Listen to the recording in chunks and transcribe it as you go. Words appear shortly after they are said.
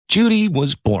Judy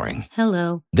was boring.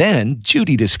 Hello. Then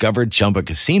Judy discovered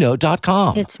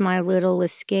ChumbaCasino.com. It's my little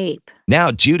escape. Now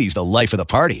Judy's the life of the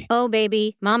party. Oh,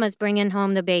 baby, mama's bringing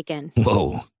home the bacon.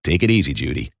 Whoa, take it easy,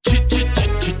 Judy.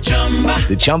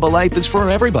 The Chumba life is for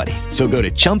everybody. So go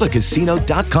to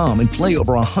ChumbaCasino.com and play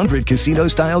over 100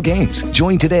 casino-style games.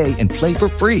 Join today and play for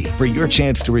free for your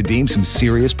chance to redeem some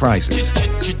serious prizes.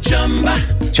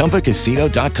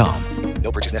 ChumbaCasino.com.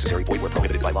 No purchase necessary. Void where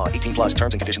prohibited by law. 18 plus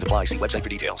terms and conditions apply. See website for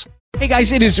details. Hey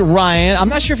guys, it is Ryan. I'm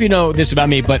not sure if you know this about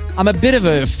me, but I'm a bit of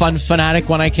a fun fanatic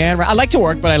when I can. I like to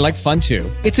work, but I like fun too.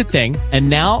 It's a thing. And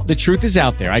now the truth is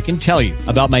out there. I can tell you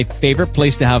about my favorite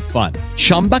place to have fun.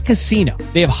 Chumba Casino.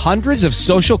 They have hundreds of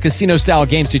social casino style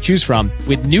games to choose from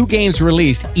with new games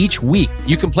released each week.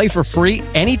 You can play for free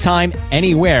anytime,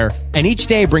 anywhere. And each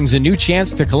day brings a new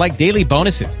chance to collect daily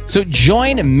bonuses. So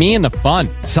join me in the fun.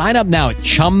 Sign up now at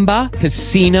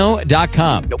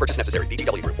ChumbaCasino.com. No purchase necessary.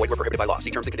 VGW Group. Void where prohibited by law.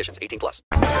 See terms and conditions. 18 plus.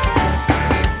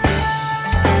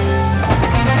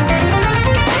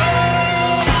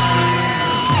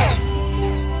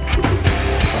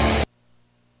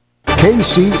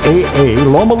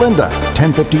 KCAA Loma Linda,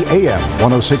 1050 AM,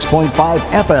 106.5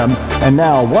 FM, and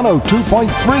now 102.3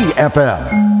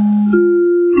 FM.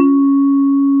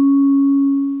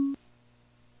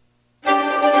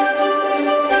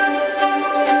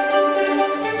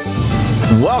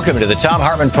 Welcome to the Thom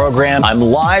Hartmann Program. I'm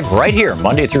live right here,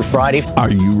 Monday through Friday.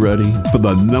 Are you ready for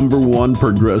the number one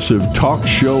progressive talk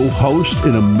show host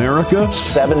in America?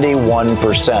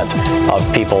 71%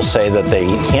 of people say that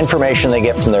the information they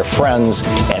get from their friends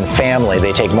and family,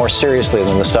 they take more seriously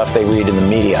than the stuff they read in the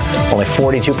media. Only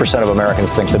 42% of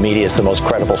Americans think the media is the most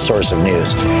credible source of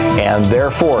news. And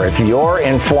therefore, if you're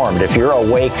informed, if you're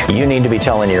awake, you need to be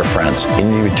telling your friends. You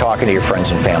need to be talking to your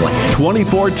friends and family.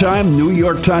 24-time New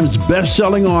York Times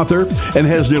best-selling author and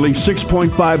has nearly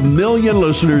 6.5 million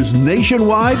listeners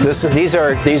nationwide. These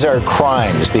are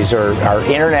crimes. These are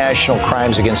international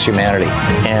crimes against humanity.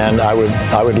 And I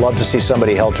would love to see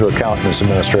somebody held to account in this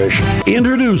administration.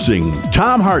 Introducing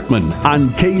Thom Hartmann on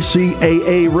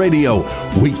KCAA Radio,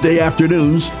 weekday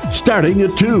afternoons starting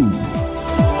at 2.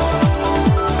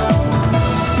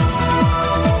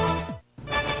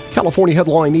 California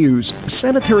headline news.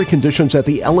 Sanitary conditions at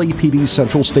the LAPD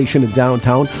Central Station in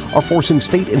downtown are forcing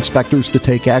state inspectors to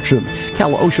take action.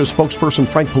 Cal OSHA spokesperson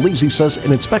Frank Polizzi says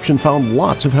an inspection found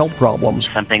lots of health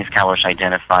problems. Some things Cal OSHA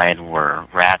identified were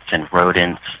rats and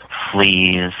rodents,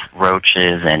 fleas,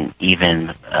 roaches, and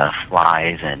even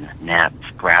flies and gnats,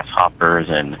 grasshoppers,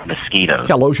 and mosquitoes.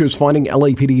 Cal OSHA is fining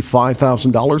LAPD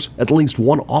 $5,000. At least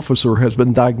one officer has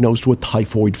been diagnosed with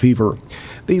typhoid fever.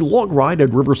 The log ride at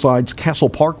Riverside's Castle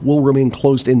Park will remain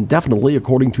closed indefinitely,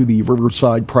 according to the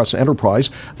Riverside Press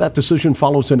Enterprise. That decision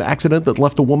follows an accident that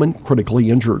left a woman critically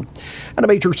injured. And a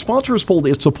major sponsor has pulled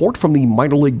its support from the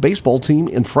minor league baseball team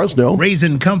in Fresno.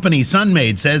 Raisin Company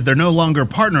Sunmaid says they're no longer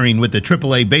partnering with the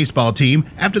AAA baseball team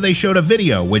after they showed a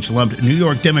video which lumped New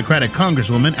York Democratic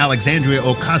Congresswoman Alexandria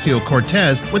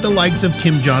Ocasio-Cortez with the likes of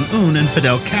Kim Jong-un and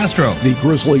Fidel Castro. The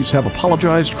Grizzlies have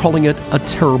apologized, calling it a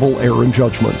terrible error in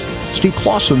judgment. Steve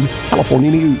Clausen, California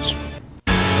News.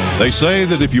 They say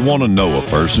that if you want to know a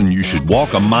person, you should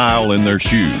walk a mile in their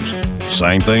shoes.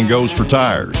 Same thing goes for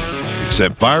tires.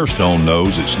 Except Firestone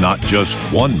knows it's not just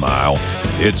 1 mile,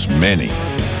 it's many.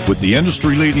 With the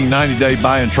industry-leading 90-day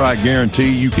buy and try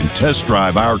guarantee, you can test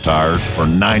drive our tires for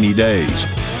 90 days.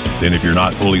 Then if you're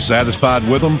not fully satisfied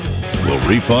with them, we'll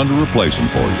refund or replace them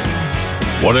for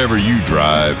you. Whatever you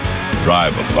drive,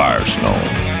 drive a Firestone.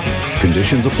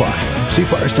 Conditions apply. See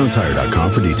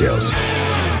FirestoneTire.com for details.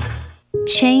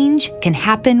 Change can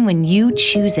happen when you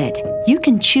choose it. You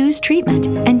can choose treatment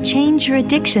and change your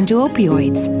addiction to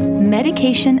opioids.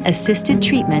 Medication-assisted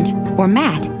treatment, or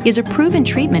MAT, is a proven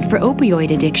treatment for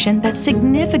opioid addiction that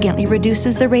significantly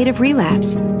reduces the rate of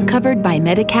relapse. Covered by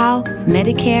Medi-Cal,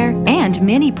 Medicare, and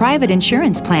many private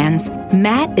insurance plans,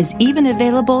 MAT is even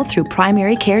available through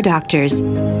primary care doctors.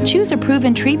 Choose a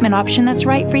proven treatment option that's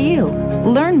right for you.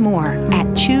 Learn more at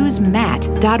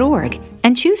choosemat.org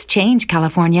and choose change,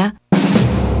 California.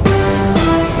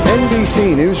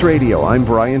 NBC News Radio, I'm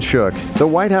Brian Shook. The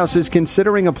White House is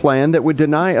considering a plan that would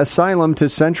deny asylum to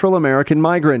Central American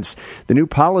migrants. The new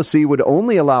policy would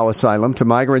only allow asylum to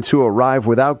migrants who arrive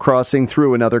without crossing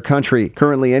through another country.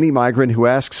 Currently, any migrant who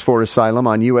asks for asylum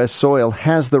on U.S. soil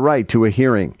has the right to a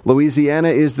hearing. Louisiana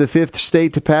is the 5th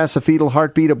state to pass a fetal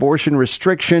heartbeat abortion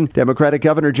restriction. Democratic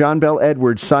Governor John Bel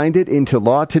Edwards signed it into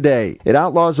law today. It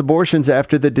outlaws abortions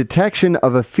after the detection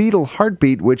of a fetal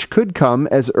heartbeat, which could come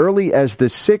as early as the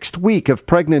 6th 6th week of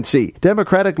pregnancy.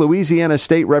 Democratic Louisiana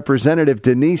State Representative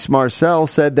Denise Marcel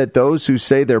said that those who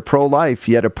say they're pro-life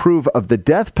yet approve of the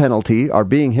death penalty are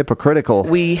being hypocritical.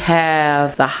 We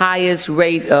have the highest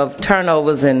rate of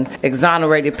turnovers and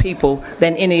exonerated people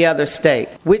than any other state,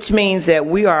 which means that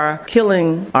we are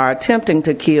killing or attempting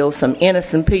to kill some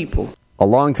innocent people. A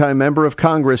longtime member of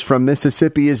Congress from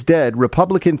Mississippi is dead.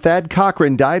 Republican Thad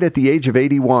Cochran died at the age of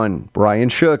 81. Brian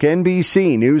Shook,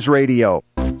 NBC News Radio.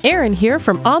 Aaron here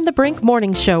from On the Brink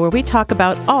Morning Show, where we talk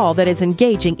about all that is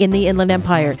engaging in the Inland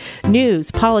Empire. News,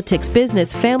 politics,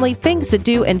 business, family, things to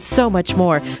do, and so much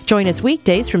more. Join us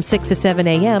weekdays from 6 to 7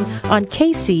 a.m. on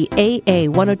KCAA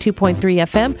 102.3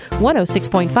 FM,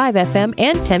 106.5 FM,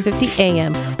 and 1050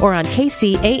 a.m. or on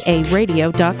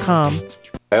KCAAradio.com.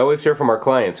 I always hear from our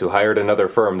clients who hired another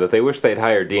firm that they wish they'd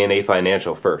hired DNA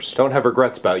Financial first. Don't have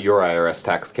regrets about your IRS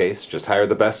tax case. Just hire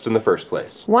the best in the first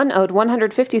place. One owed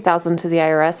 $150,000 to the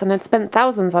IRS and had spent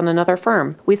thousands on another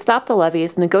firm. We stopped the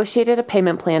levies, negotiated a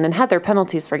payment plan, and had their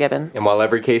penalties forgiven. And while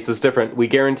every case is different, we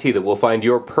guarantee that we'll find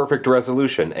your perfect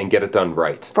resolution and get it done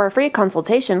right. For a free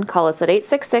consultation, call us at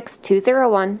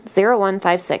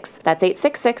 866-201-0156. That's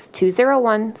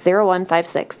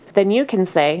 866-201-0156. Then you can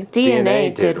say,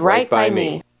 DNA did right by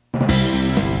me.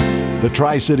 The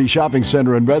Tri-City Shopping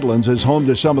Center in Redlands is home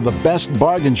to some of the best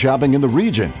bargain shopping in the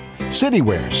region.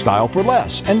 Citywear, Style for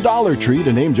Less, and Dollar Tree,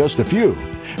 to name just a few.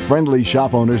 Friendly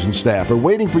shop owners and staff are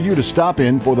waiting for you to stop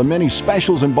in for the many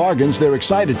specials and bargains they're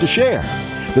excited to share.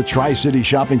 The Tri-City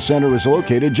Shopping Center is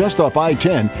located just off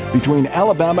I-10 between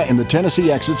Alabama and the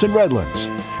Tennessee exits in Redlands.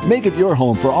 Make it your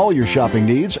home for all your shopping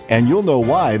needs, and you'll know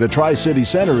why the Tri-City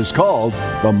Center is called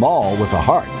the Mall with a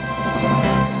Heart.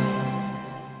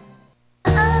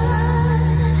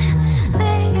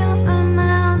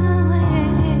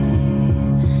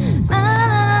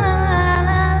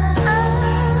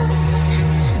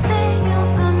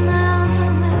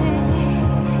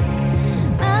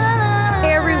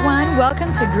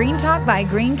 Welcome to Green Talk by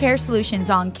Green Care Solutions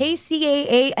on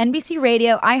KCAA, NBC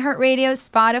Radio, iHeartRadio,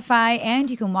 Spotify, and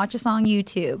you can watch us on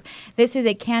YouTube. This is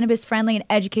a cannabis-friendly and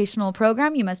educational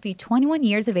program. You must be 21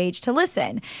 years of age to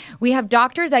listen. We have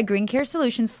doctors at Green Care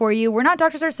Solutions for you. We're not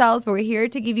doctors ourselves, but we're here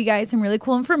to give you guys some really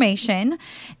cool information.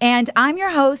 And I'm your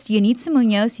host, Yanitza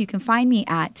Munoz. You can find me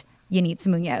at Yanitza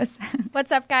Munoz.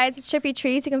 What's up, guys? It's Trippy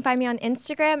Trees. You can find me on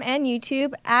Instagram and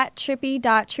YouTube at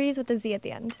trippy.trees with a Z at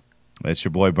the end. It's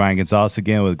your boy Brian Gonzalez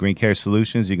again with Green Care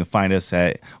Solutions. You can find us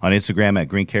on Instagram at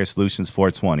Green Care Solutions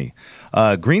 420.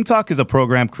 Green Talk is a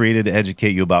program created to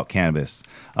educate you about cannabis.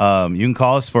 You can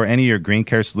call us for any of your Green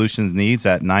Care Solutions needs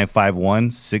at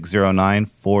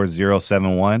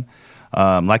 951-609-4071.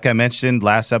 Like I mentioned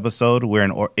last episode, we're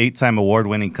an 8-time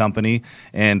award-winning company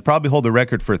and probably hold the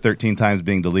record for 13 times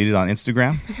being deleted on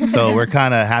Instagram. So we're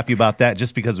kind of happy about that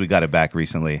just because we got it back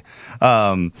recently.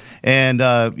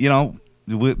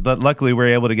 But luckily,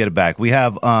 we're able to get it back. We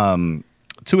have 2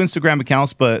 Instagram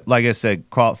accounts, but like I said,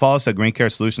 follow us at Green Care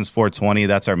Solutions 420.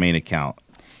 That's our main account.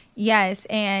 Yes,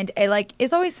 and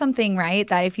it's always something, right,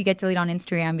 that if you get deleted on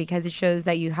Instagram because it shows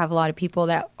that you have a lot of people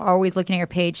that are always looking at your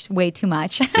page way too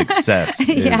much. Success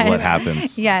is what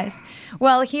happens. Yes.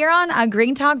 Well, here on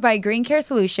Green Talk by Green Care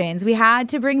Solutions, we had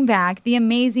to bring back the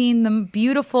amazing, the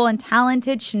beautiful, and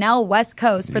talented Chanel West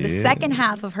Coast for the second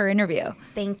half of her interview.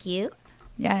 Thank you.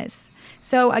 Yes.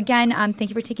 So again,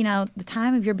 thank you for taking out the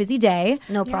time of your busy day.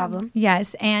 No problem.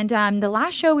 Yes. And the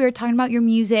last show, we were talking about your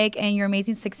music and your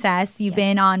amazing success. You've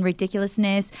been on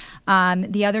Ridiculousness,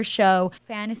 the other show,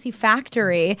 Fantasy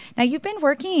Factory. Now, you've been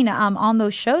working on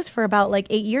those shows for about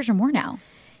 8 years or more now.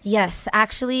 Yes,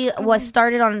 actually was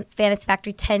started on Fantasy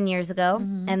Factory 10 years ago,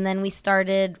 and then we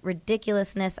started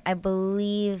Ridiculousness, I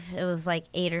believe it was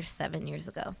 8 or 7 years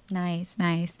ago. Nice,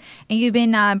 nice. And you've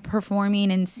been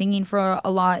performing and singing for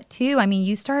a lot, too. I mean,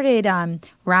 you started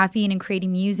rapping and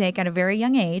creating music at a very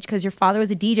young age because your father was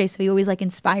a DJ, so he always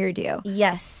inspired you.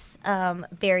 Yes.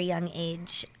 Very young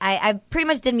age. I pretty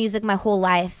much did music my whole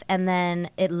life, and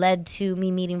then it led to me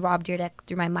meeting Rob Dyrdek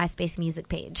through my MySpace music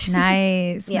page.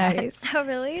 Nice, yeah. Nice. Oh,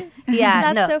 really?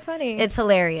 Yeah, That's so funny. It's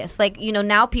hilarious.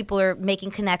 Now people are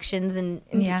making connections and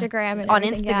Instagram and on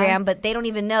everything, Instagram, but they don't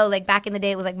even know. Back in the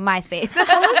day, it was MySpace. What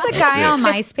was the guy on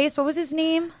MySpace? What was his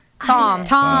name? Tom.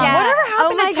 Yeah. Whatever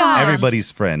happened to Tom?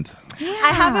 Everybody's friend. Yeah. I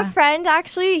have a friend,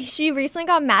 actually. She recently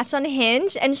got matched on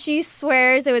Hinge, and she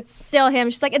swears it was still him.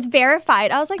 She's like, it's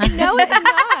verified. I was like, no, it's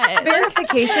not.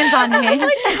 Verifications on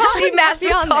Hinge? She matched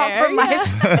with Tom from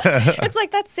MySpace. It's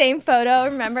that same photo,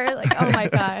 remember? Oh, my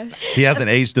gosh. He hasn't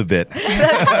aged a bit.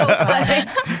 That's so funny.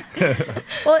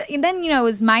 Well, and then, it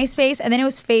was MySpace, and then it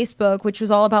was Facebook, which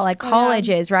was all about like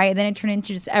colleges, right? And then it turned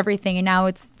into just everything, and now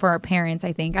it's for our parents,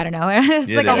 I think. I don't know.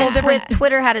 It's like a whole different...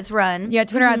 Twitter had its run. Yeah,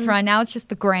 Twitter had its run. Now it's just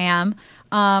the gram.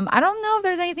 I don't know if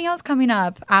there's anything else coming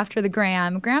up after the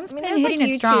gram. Gram's been hitting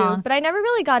it strong. But I never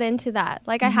really got into that.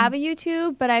 Like, I have a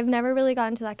YouTube, but I've never really got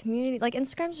into that community. Like,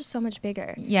 Instagram's just so much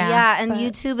bigger. Yeah, and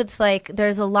YouTube, it's like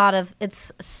there's a lot of,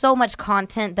 it's so much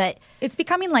content that... It's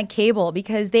becoming like cable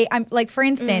because I'm like, for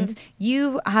instance,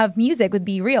 you have music with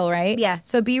Be Real, right? Yeah.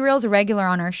 So Be Real's a regular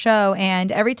on our show,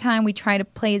 and every time we try to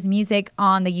play his music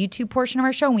on the YouTube portion of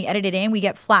our show and we edit it in, we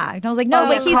get flagged. And I was like, no,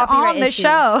 but he's on the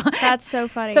show. That's so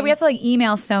funny. So we have to like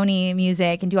email Sony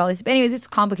Music and do all this. But anyways, it's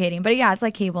complicating. But yeah, it's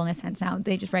like cable in a sense now.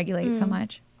 They just regulate so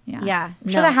much. Yeah. I'm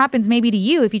sure that happens maybe to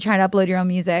you if you try to upload your own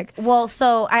music. Well,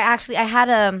 so I had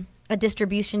a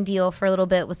distribution deal for a little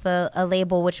bit with a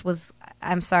label, which was,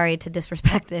 I'm sorry to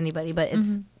disrespect anybody, but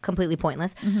it's completely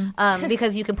pointless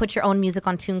because you can put your own music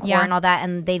on TuneCore and all that,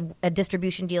 and a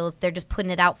distribution deals, they're just putting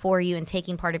it out for you and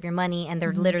taking part of your money, and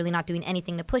they're literally not doing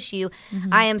anything to push you.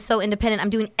 I am so independent. I'm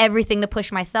doing everything to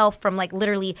push myself, from like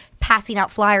literally passing out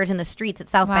flyers in the streets at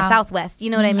South by Southwest.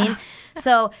 You know what I mean?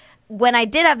 So when I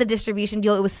did have the distribution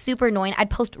deal, it was super annoying. I'd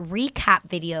post recap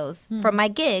videos from my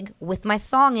gig with my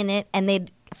song in it, and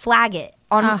they'd flag it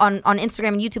on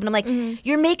Instagram and YouTube, and I'm like,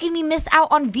 you're making me miss out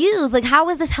on views. Like, how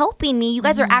is this helping me? You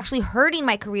guys are actually hurting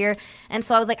my career. And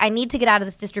so I was like, I need to get out of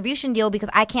this distribution deal because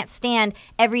I can't stand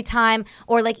every time,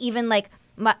 or like even like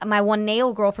my one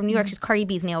nail girl from New York, she's Cardi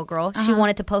B's nail girl. She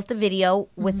wanted to post a video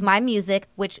with my music,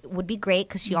 which would be great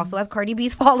because she also has Cardi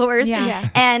B's followers.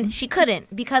 And she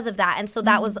couldn't because of that. And so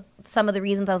that was some of the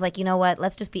reasons I was like, you know what,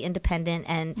 let's just be independent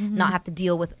and not have to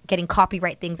deal with getting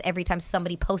copyright things every time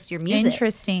somebody posts your music.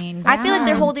 Interesting. I feel like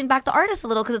they're holding back the artists a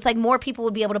little because it's like more people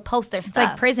would be able to post their stuff.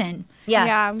 It's like prison.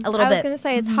 Yeah, a little bit. I was going to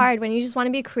say it's hard when you just want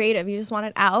to be creative. You just want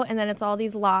it out, and then it's all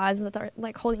these laws that are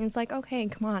like holding. It's like, okay,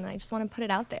 come on, I just want to put it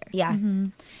out there. Yeah.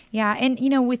 Yeah,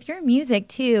 and with your music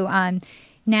too,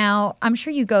 now I'm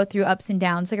sure you go through ups and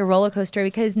downs, like a roller coaster,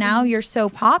 because now you're so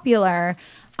popular.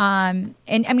 And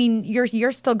I mean,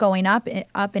 you're still going up and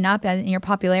up in your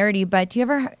popularity, but do you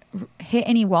ever hit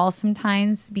any walls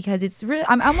sometimes? Because it's really,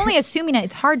 I'm only assuming that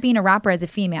it's hard being a rapper as a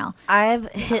female.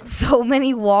 I've hit so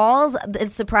many walls.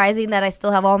 It's surprising that I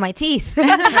still have all my teeth.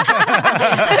 Literally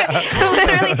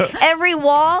every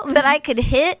wall that I could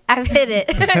hit, I've hit it.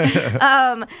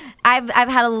 I've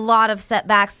had a lot of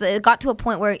setbacks. It got to a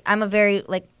point where I'm a very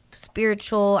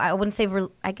spiritual. I wouldn't say.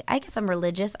 I guess I'm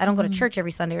religious. I don't go to church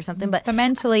every Sunday or something, but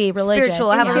mentally religious.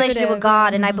 Spiritual. I have a relationship with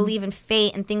God, and I believe in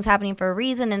fate and things happening for a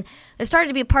reason. And there started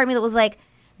to be a part of me that was like,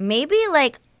 maybe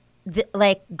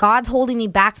God's holding me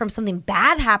back from something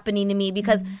bad happening to me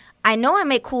because I know I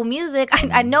make cool music.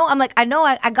 I know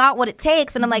I got what it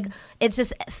takes, and I'm like, it's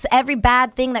just every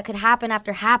bad thing that could happen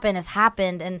has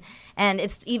happened, and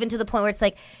it's even to the point where it's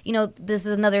like, this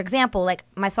is another example, like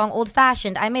my song Old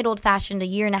Fashioned. I made Old Fashioned a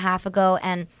year and a half ago,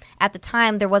 and at the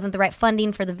time there wasn't the right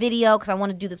funding for the video because I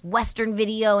wanted to do this Western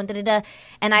video and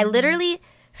and I literally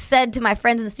said to my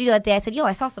friends in the studio that day, I said, yo,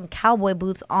 I saw some cowboy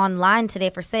boots online today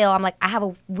for sale. I'm like, I have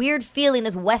a weird feeling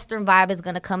this Western vibe is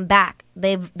going to come back.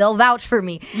 They'll vouch for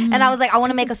me. And I was like, I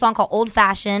want to make a song called Old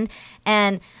Fashioned.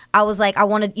 And I was like, I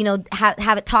want to,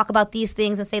 have it talk about these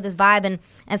things and say this vibe.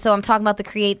 And so I'm talking about the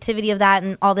creativity of that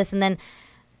and all this. And then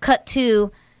cut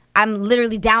to, I'm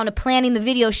literally down to planning the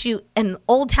video shoot, and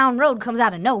Old Town Road comes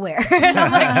out of nowhere. And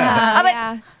I'm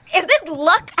like, is this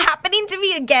luck happening to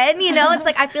me again? It's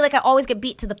like I feel like I always get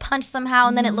beat to the punch somehow,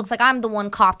 and then it looks like I'm the one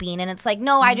copying, and it's like,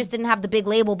 no, I just didn't have the big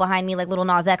label behind me like Lil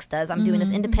Nas X does. I'm doing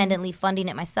this independently, funding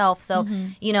it myself. So,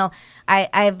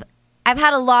 I've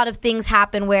had a lot of things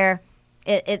happen where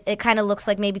it kind of looks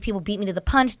like maybe people beat me to the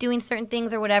punch doing certain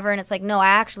things or whatever, and it's like, no, I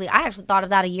actually thought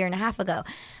of that a year and a half ago.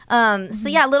 So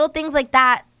yeah, little things like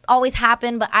that always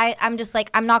happen, but I'm just like,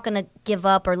 I'm not gonna give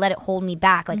up or let it hold me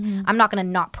back. Like I'm not gonna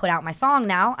not put out my song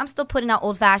now. I'm still putting out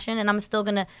Old Fashioned, and I'm still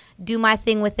gonna do my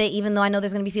thing with it, even though I know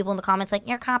there's gonna be people in the comments like,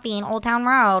 you're copying Old Town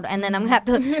Road, and then I'm gonna have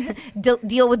to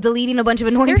deal with deleting a bunch of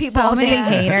annoying people. There's so many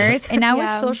haters, and now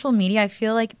with social media, I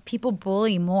feel like people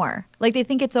bully more. Like they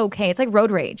think it's okay. It's like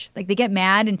road rage. Like they get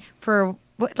mad and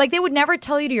they would never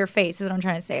tell you to your face is what I'm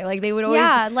trying to say. Like they would always...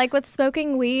 Yeah, like with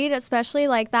smoking weed especially,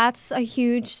 like that's a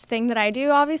huge thing that I do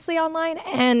obviously online,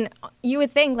 and you would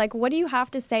think like, what do you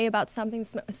have to say about someone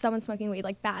smoking weed,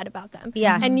 like bad about them?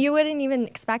 Yeah. And you wouldn't even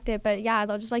expect it, but yeah,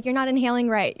 they'll just like, you're not inhaling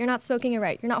right, you're not smoking it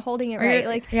right, you're not holding it right.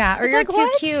 Like, yeah, or you're like, too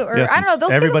what? cute, or I don't know.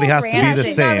 Those everybody has to be the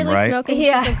same, not really right? Smoking,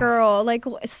 she's a girl. Like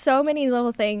so many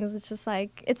little things. It's just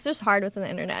like, it's just hard with the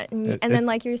internet, and then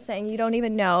like you're saying, you don't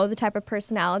even know the type of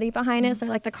personality behind it, so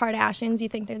like the Kardashians, you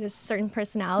think they're this certain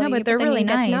personality. No, but they're then really you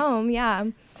get nice. to know 'em, yeah.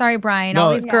 Sorry, Brian.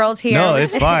 All these girls here. No,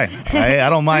 it's fine. I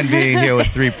don't mind being here with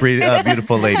three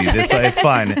beautiful ladies. It's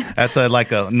fine. That's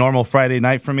like a normal Friday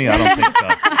night for me. I don't think so.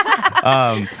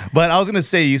 But I was going to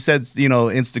say, you said,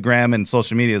 Instagram and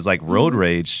social media is like road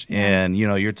rage. And,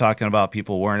 you're talking about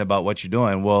people worrying about what you're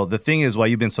doing. Well, the thing is, why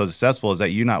you've been so successful is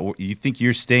that you think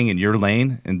you're staying in your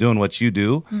lane and doing what you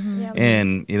do. Mm-hmm. Yep.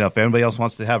 And, if anybody else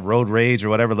wants to have road rage or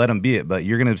whatever, let them be it. But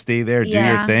you're going to stay there, do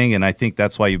your thing. And I think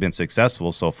that's why you've been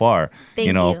successful so far. Thank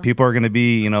you. People are going to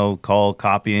be, called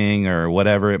copying or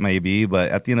whatever it may be.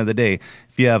 But at the end of the day,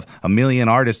 if you have a million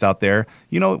artists out there,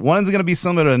 one's going to be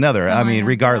similar to another. I mean,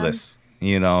 regardless.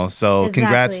 So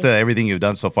congrats to everything you've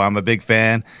done so far. I'm a big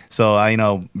fan.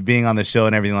 So being on the show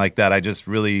and everything like that, I just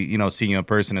really, seeing you in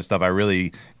person and stuff, I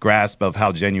really grasp of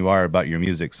how genuine you are about your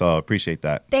music. So I appreciate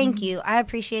that. Thank you. I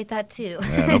appreciate that too.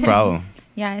 Yeah, no problem.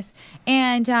 Yes.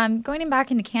 And going back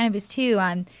into cannabis too,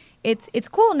 it's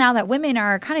cool now that women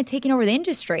are kind of taking over the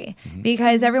industry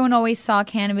because everyone always saw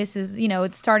cannabis as,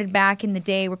 it started back in the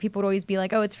day where people would always be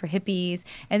like, oh, it's for hippies.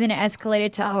 And then it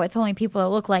escalated to, oh, it's only people that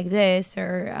look like this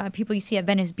or people you see at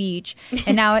Venice Beach.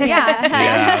 And now,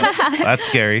 Yeah, that's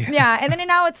scary. Yeah. And then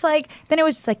now it's like, then it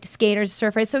was just like the skaters,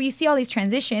 surfers. So you see all these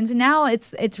transitions and now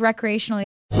it's recreationally.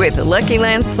 With the Lucky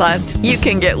Land Slots, you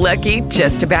can get lucky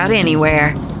just about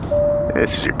anywhere.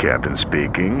 This is your captain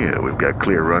speaking. We've got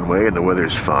clear runway and the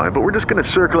weather's fine, but we're just going to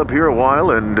circle up here a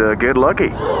while and get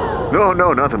lucky.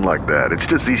 No, nothing like that. It's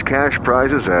just these cash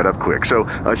prizes add up quick. So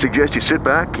I suggest you sit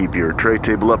back, keep your tray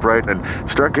table upright, and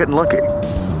start getting lucky.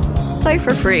 Play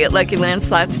for free at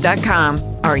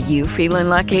LuckyLandSlots.com. Are you feeling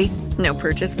lucky? No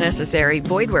purchase necessary.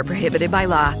 Void where prohibited by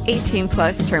law.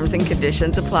 18+ terms and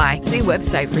conditions apply. See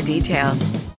website for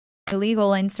details.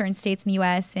 Illegal in certain states in the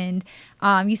U.S. and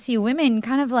you see women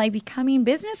kind of like becoming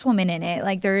businesswomen in it.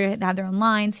 Like they have their own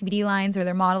lines, CBD lines, or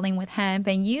they're modeling with hemp.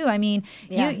 And you're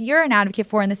an advocate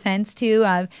for in the sense too.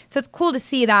 So it's cool to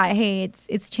see that, hey,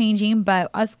 it's changing, but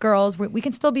us girls, we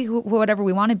can still be whatever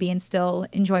we want to be and still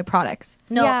enjoy products.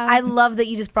 No, I love that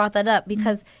you just brought that up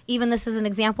because even this is an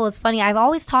example. It's funny. I've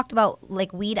always talked about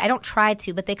like weed. I don't try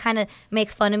to, but they kind of make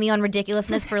fun of me on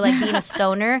ridiculousness for like being a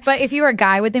stoner. But if you were a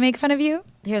guy, would they make fun of you?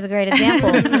 Here's a great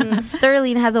example.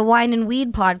 Sterling has a wine and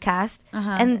weed podcast,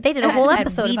 and they did a whole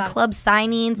episode weed club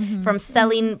signings from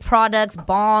selling products,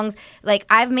 bongs. Like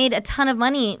I've made a ton of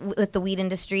money with the weed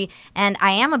industry, and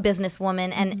I am a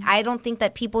businesswoman, and I don't think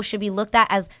that people should be looked at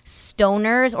as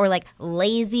stoners or like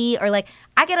lazy or like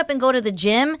I get up and go to the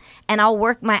gym and I'll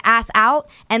work my ass out,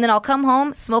 and then I'll come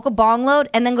home, smoke a bong load,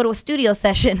 and then go to a studio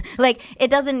session. Like it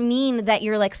doesn't mean that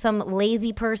you're like some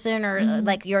lazy person or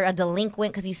like you're a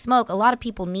delinquent because you smoke. A lot of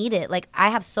people need it. Like I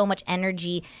have so much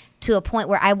energy to a point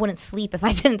where I wouldn't sleep if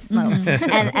I didn't smoke.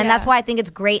 And that's why I think it's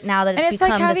great now that it's become this way.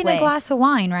 And it's like having a glass of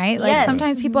wine, right? Like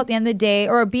sometimes people at the end of the day,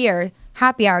 or a beer,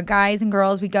 happy hour, guys and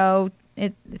girls, we go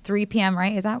at 3 p.m.,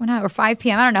 right? Is that when or 5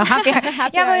 p.m.? I don't know. Happy hour.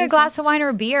 Yeah, like a glass of wine or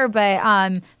a beer, but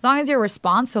as long as you're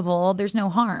responsible, there's no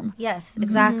harm. Yes,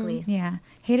 exactly. Yeah.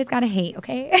 Haters gotta hate,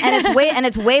 okay? and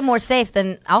it's way more safe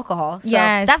than alcohol. So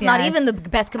that's not even the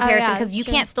best comparison because you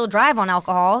can't still drive on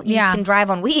alcohol. You can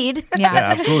drive on weed. Yeah,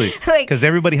 absolutely. Because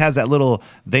everybody has that little,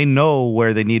 they know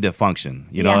where they need to function.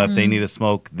 If they need to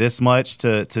smoke this much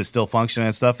to still function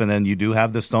and stuff. And then you do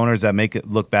have the stoners that make it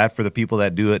look bad for the people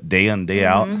that do it day in, day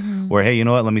out. Where, hey, you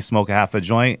know what? Let me smoke a half a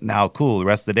joint. Now, cool. The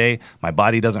rest of the day, my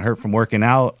body doesn't hurt from working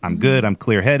out. I'm good. I'm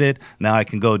clear-headed. Now I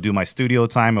can go do my studio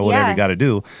time or whatever you got to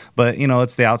do. But,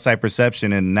 it's the outside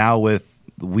perception. And now with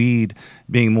weed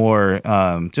being more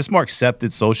just more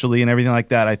accepted socially and everything like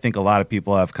that, I think a lot of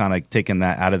people have kind of taken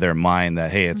that out of their mind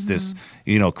that, hey, it's this,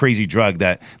 crazy drug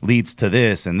that leads to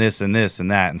this and this and this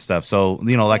and that and stuff. So,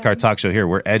 like our talk show here,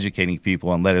 we're educating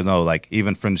people and let us know, like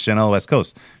even from Chanel West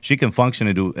Coast, she can function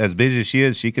and do as busy as she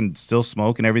is. She can still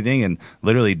smoke and everything and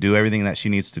literally do everything that she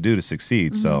needs to do to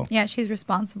succeed. So yeah, she's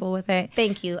responsible with it.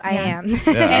 Thank you. I am.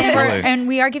 Yeah, and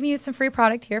we are giving you some free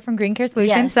product here from Green Care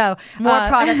Solutions. Yes. So more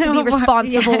product to be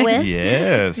responsible with.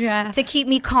 Yes. Yeah. To keep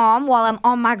me calm while I'm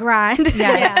on my grind.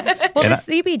 Well, the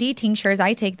CBD tinctures,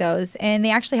 I take those, and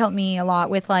they actually help me a lot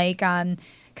with like,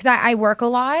 because I work a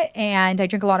lot and I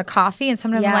drink a lot of coffee, and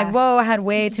sometimes I'm like, whoa, I had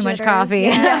way too much coffee.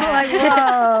 I'm like,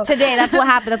 whoa. Today, that's what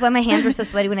happened. That's why my hands were so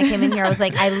sweaty when I came in here. I was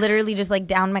like, I literally just like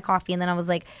downed my coffee, and then I was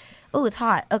like, oh, it's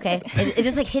hot. Okay, it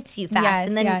just like hits you fast, Yes,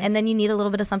 and then you need a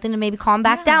little bit of something to maybe calm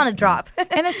back down a drop.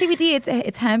 And the CBD,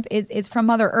 it's hemp. It's from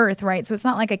Mother Earth, right? So it's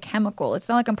not like a chemical. It's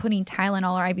not like I'm putting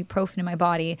Tylenol or ibuprofen in my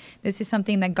body. This is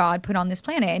something that God put on this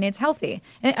planet, and it's healthy.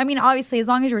 And, I mean, obviously, as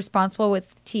long as you're responsible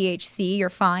with THC, you're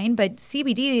fine. But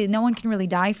CBD, no one can really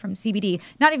die from CBD.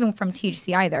 Not even from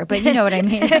THC either. But you know what I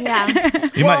mean? Yeah.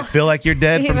 You might feel like you're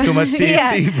dead from too much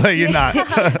THC, but you're not.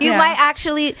 You might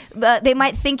actually, they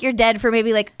might think you're dead for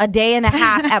maybe like a day and a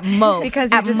half at most.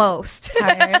 Because you're at just most.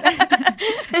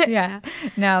 tired. Yeah.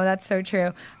 No, that's so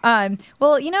true.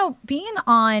 Well, you know, being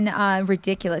on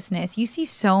Ridiculousness, you see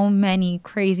so many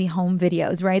crazy home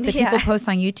videos, right? That people post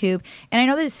on YouTube. And I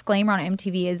know the disclaimer on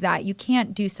MTV is that you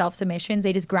can't do self-submissions.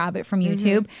 They just grab it from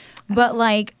YouTube. But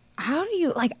like, how do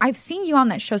you, like, I've seen you on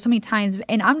that show so many times,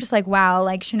 and I'm just like, wow,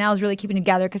 like, Chanel's really keeping it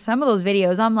together, because some of those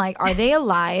videos, I'm like, are they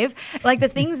alive? Like, the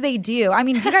things they do. I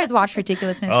mean, you guys watch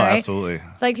Ridiculousness, right? Absolutely.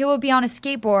 Like, he will be on a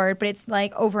skateboard, but it's,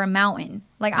 like, over a mountain.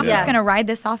 Like, I'm just going to ride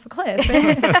this off a cliff.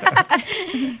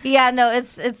 Yeah, no,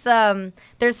 it's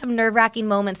there's some nerve-wracking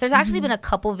moments. There's actually been a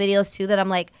couple videos, too, that I'm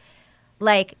like,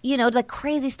 you know, like,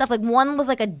 crazy stuff. Like, one was,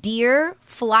 like, a deer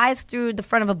flies through the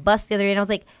front of a bus the other day, and I was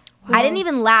like, I didn't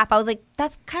even laugh. I was like,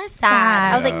 that's kind of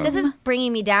sad. I was like, this is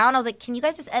bringing me down. I was like, can you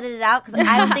guys just edit it out? Because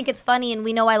I don't think it's funny, and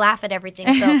we know I laugh at everything.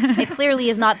 So it clearly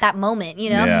is not that moment,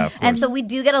 you know? Yeah, of and so course. we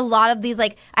do get a lot of these,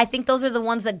 like, I think those are the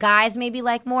ones that guys maybe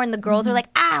like more, and the girls are like,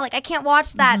 like, I can't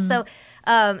watch that. So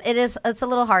it's a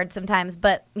little hard sometimes.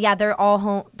 But, yeah, they're all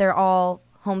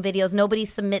home videos. Nobody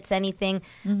submits anything.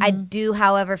 I do,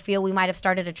 however, feel we might have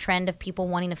started a trend of people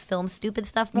wanting to film stupid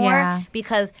stuff more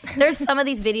because there's some of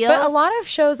these videos. But a lot of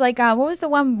shows, like, what was the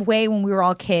one way when we were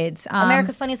all kids?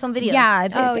 America's Funniest Home Videos. Yeah,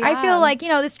 I feel like, you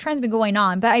know, this trend's been going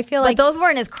on, but I feel like those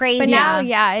weren't as crazy. But now,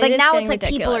 like, now it's like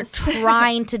ridiculous. people are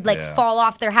trying to like fall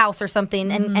off their house or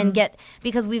something and get,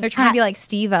 because they're trying to be like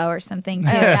Steve-O or something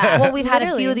too. Well, we've had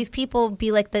a few of these people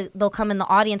be like, they'll come in the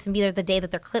audience and be there the day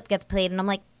that their clip gets played, and I'm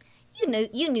like, you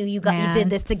knew you did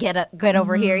this to get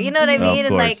over here. You know what I mean?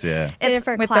 Of course, and it's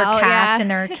for with clout, their cast and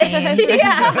their canes.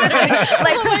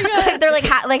 like they're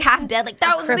like half dead. Like,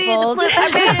 that was me. The clip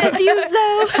I made. Confused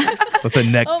though. With the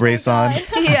neck brace on.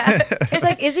 It's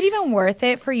like, is it even worth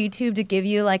it for YouTube to give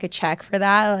you like a check for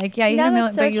that? Like, you no, know,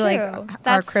 that's so but you true. like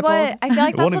That's are crippled. what I feel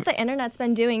like. That's what the internet's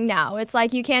been doing now. It's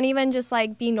like you can't even just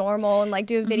like be normal and like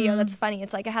do a video that's funny.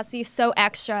 It's like it has to be so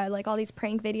extra. Like all these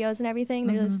prank videos and everything.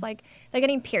 They're just like they're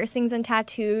getting piercings and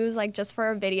tattoos like just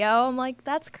for a video. I'm like,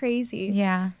 that's crazy.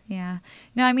 Yeah.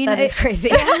 No, I mean that is crazy.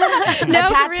 No, a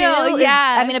tattoo.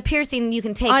 yeah. I mean, a piercing you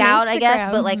can take On out, I guess,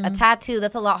 Instagram. but like a tattoo,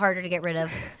 that's a lot harder to get rid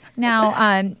of.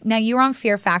 Now you were on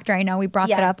Fear Factor. I know we brought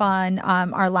that up on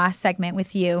our last segment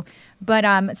with you.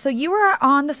 But so you were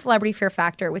on the Celebrity Fear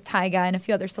Factor with Tyga and a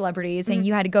few other celebrities, and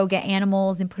you had to go get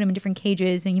animals and put them in different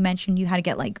cages. And you mentioned you had to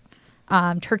get like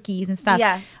turkeys and stuff.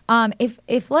 Yeah.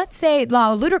 If let's say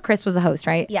Ludacris was the host,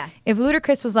 right? Yeah. If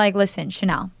Ludacris was like, listen,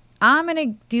 Chanel, I'm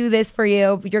gonna do this for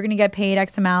you, but you're gonna get paid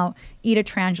X amount. Eat a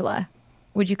tarantula.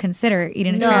 Would you consider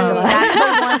eating a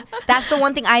tarantula? That's the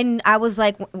one thing I was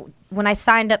like, when I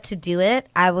signed up to do it,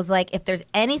 I was like, if there's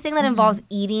anything that involves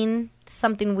eating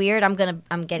something weird, I'm getting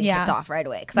kicked off right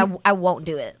away, because I won't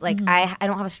do it. Like I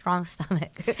don't have a strong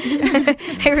stomach.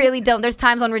 I really don't. There's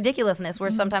times on Ridiculousness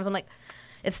where sometimes I'm like,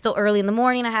 it's still early in the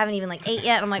morning, I haven't even like ate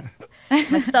yet. I'm like,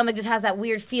 my stomach just has that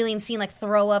weird feeling, seeing like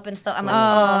throw up and stuff. I'm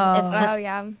like, it's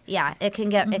just, yeah, it can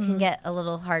get a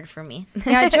little hard for me.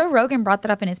 Yeah, Joe Rogan brought that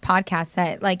up in his podcast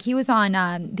that like he was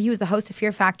on, he was the host of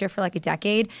Fear Factor for like a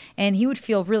decade, and he would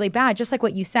feel really bad, just like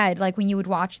what you said, like when you would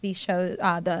watch these shows,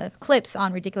 the clips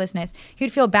on Ridiculousness, he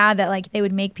would feel bad that like they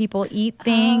would make people eat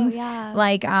things,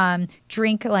 like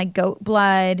drink like goat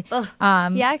blood,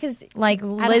 because like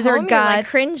lizard guts. You're, like,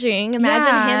 cringing.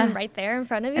 Imagine him right there in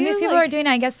front of you. And these people are doing it,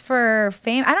 I guess, for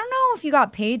fame. I don't know if you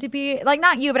got paid to be, like,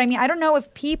 not you, but I mean, I don't know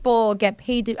if people get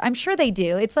paid to, I'm sure they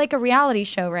do. It's like a reality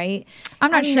show, right?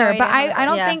 I'm not sure, but I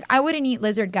don't think, I wouldn't eat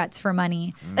lizard guts for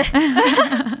money.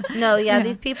 No,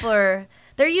 these people are,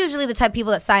 they're usually the type of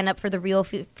people that sign up for the real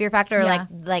Fear Factor,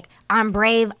 like, I'm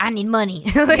brave, I need money.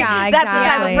 That's the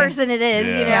type of person it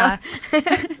is, you know?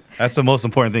 That's the most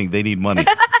important thing. They need money.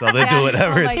 So they do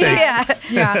whatever it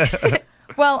takes. Yeah.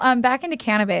 Well, back into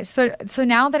cannabis. So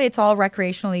now that it's all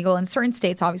recreational legal in certain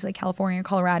states, obviously California and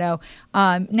Colorado,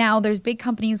 now there's big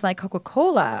companies like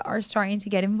Coca-Cola are starting to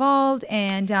get involved.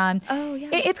 And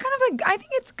it's kind of I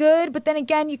think it's good, but then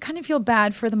again, you kind of feel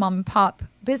bad for the mom and pop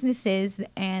businesses,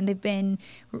 and they've been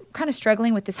kind of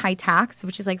struggling with this high tax,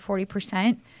 which is like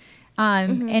 40%.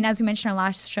 And as we mentioned in our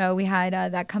last show, we had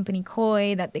that company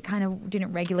Koi that they kind of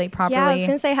didn't regulate properly. Yeah, I was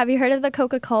going to say, have you heard of the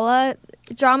Coca-Cola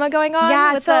drama going on?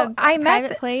 Yeah, with so the I met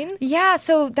private plane. Yeah,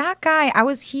 so that guy,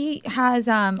 he has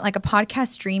like a podcast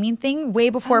streaming thing way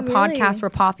before podcasts were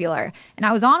popular, and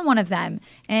I was on one of them.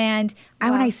 And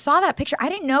when I saw that picture, I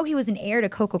didn't know he was an heir to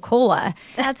Coca-Cola.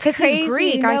 That's because crazy. he's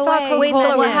Greek. No I thought way. Coca-Cola. Wait,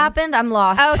 so what happened? I'm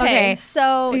lost. Okay,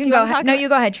 so You do can you go want to ahead. talk No, about- you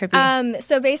go ahead, Trippy.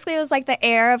 So basically, it was like the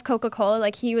heir of Coca-Cola.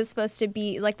 Like he was supposed to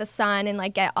be like the son and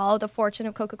like get all the fortune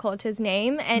of Coca-Cola to his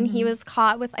name, and he was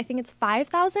caught with I think it's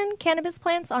 5,000 cannabis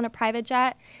plants on a private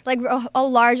jet, like a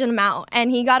large amount,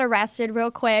 and he got arrested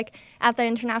real quick at the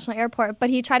international airport. But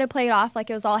he tried to play it off like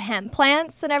it was all hemp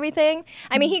plants and everything.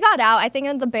 I mean, he got out. I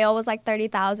think the bail was like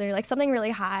 30,000 or like something really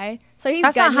high. So he's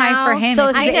That's good not high now. for him. So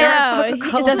is I he know.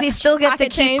 still, does he still get to Pocket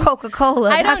keep change. Coca-Cola?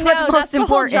 I That's don't what's know. most That's the whole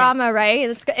important. drama,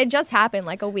 right? It just happened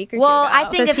like a week or two Well, ago. I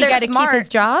think Does if he they're got to keep smart, his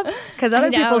job? Because other I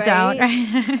know, people don't.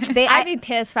 right? I'd be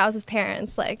pissed if I was his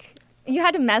parents. Like, you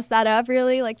had to mess that up,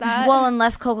 really, like that. well,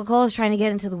 unless Coca-Cola is trying to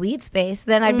get into the weed space,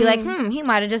 then I'd be like, he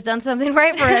might have just done something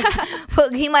right for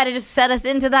us. He might have just set us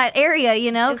into that area,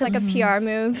 you know? It's like a PR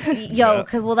move.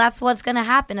 Because that's what's going to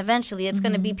happen eventually. It's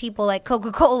going to be people like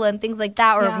Coca-Cola and things like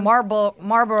that, or Marlboro,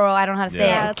 I don't know how to say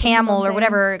Yeah, it, Camel or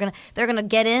whatever. They're going to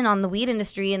get in on the weed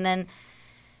industry, and then,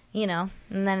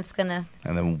 and then it's going to...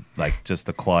 And then, like, just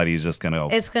the quality is just going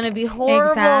to... It's going to be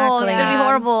horrible. Exactly. It's going to be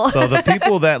horrible. So the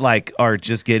people that, like, are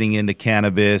just getting into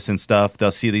cannabis and stuff,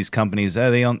 they'll see these companies,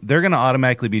 they're going to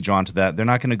automatically be drawn to that. They're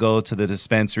not going to go to the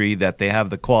dispensary that they have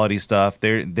the quality stuff.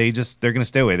 They're going to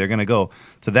stay away. They're going to go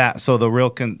to that. So the real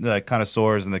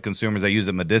connoisseurs and the consumers that use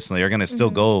it medicinally are going to still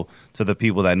go to the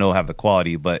people that have the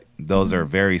quality, but those are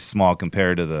very small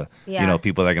compared to the,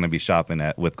 people that are going to be shopping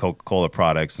with Coca-Cola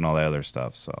products and all that other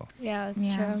stuff. So Yeah, it's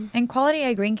true. And quality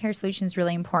at Green Care Solutions is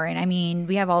really important. I mean,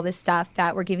 we have all this stuff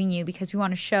that we're giving you because we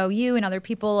want to show you and other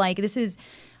people like this is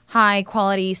high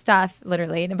quality stuff,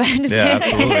 literally. But I'm just kidding.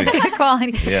 Absolutely. It's high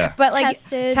quality. Yeah. But like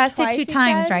Tested tested twice, 2 you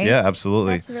times, said? right? yeah,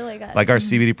 absolutely. That's really good. Like our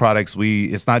CBD products,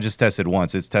 it's not just tested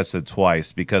once, it's tested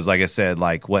twice because like I said,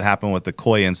 like what happened with the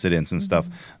koi incidents and stuff,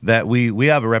 that we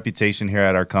have a reputation here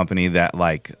at our company that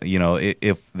like,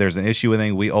 if there's an issue with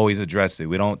anything, we always address it.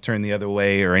 We don't turn the other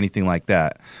way or anything like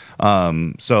that.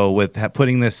 So with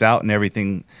putting this out and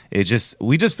everything,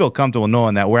 we just feel comfortable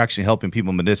knowing that we're actually helping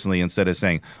people medicinally instead of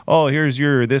saying, oh, here's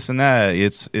your this and that.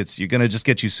 It's you're gonna just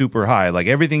get you super high. Like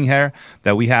everything here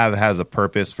that we have has a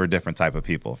purpose for different type of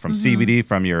people. From CBD,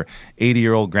 from your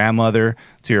 80-year-old grandmother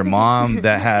to your mom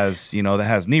that has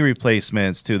knee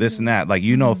replacements to this and that. Like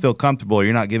feel comfortable.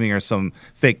 You're not giving her some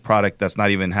fake product that's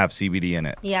not even have CBD in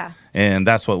it. Yeah. And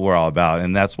that's what we're all about.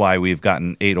 And that's why we've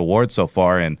gotten 8 awards so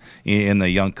far. And in the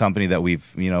young company that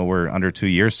we're under 2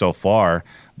 years so far,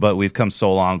 but we've come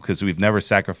so long because we've never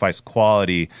sacrificed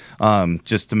quality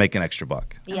just to make an extra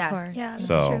buck. Yeah. Yeah, that's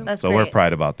So, true. so we're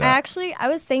proud about that. I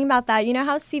was thinking about that. You know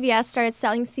how CVS started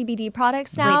selling CBD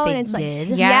products now? Wait, they and it's did?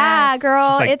 like, yeah, girl,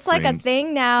 It's like it's like a creams.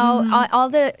 thing now.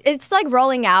 It's like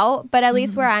rolling out, but at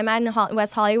least where I'm at in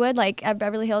West Hollywood, like at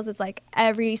Beverly Hills, it's like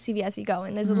every CVS you go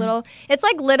in, there's a little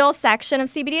section of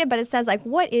CBD, but it says like,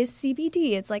 what is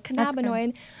CBD? It's like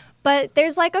cannabinoid. But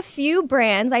there's like a few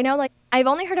brands. I know like I've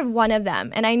only heard of one of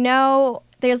them, and I know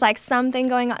there's like something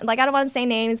going on. Like I don't want to say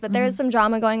names, but there's some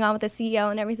drama going on with the CEO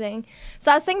and everything.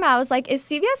 So I was thinking I was like, is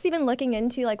CVS even looking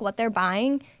into like what they're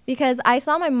buying? Because I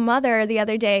saw my mother the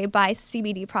other day buy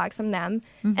CBD products from them,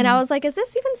 and I was like, is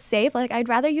this even safe? Like I'd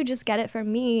rather you just get it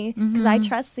from me because I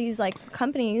trust these like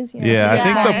companies. Yeah,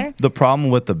 I think the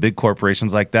problem with the big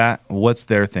corporations like that, what's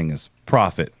their thing is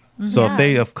profit. So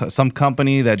if some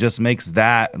company that just makes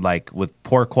that like with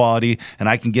poor quality and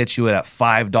I can get you it at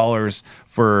 $5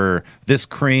 for this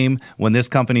cream when this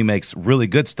company makes really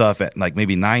good stuff at like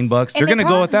maybe $9, they're going to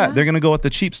go with that. They're going to go with the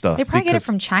cheap stuff. They probably get it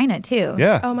from China too.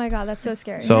 Yeah. Oh my God, that's so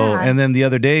scary. So, and then the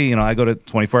other day, I go to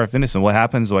 24 Hour Fitness and what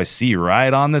happens? Do I see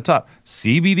right on the top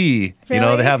CBD,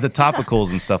 Really? they have the topicals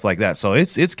and stuff like that. So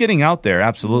it's getting out there.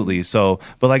 Absolutely. So,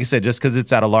 but like I said, just because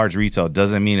it's at a large retail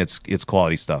doesn't mean it's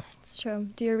quality stuff. It's true.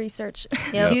 Do your research.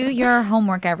 Do your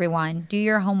homework, everyone. Do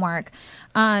your homework.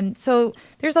 So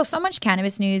there's so much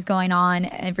cannabis news going on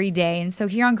every day. And so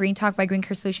here on Green Talk by Green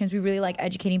Care Solutions, we really like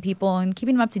educating people and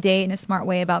keeping them up to date in a smart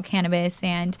way about cannabis.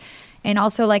 And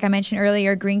also, like I mentioned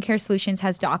earlier, Green Care Solutions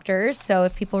has doctors. So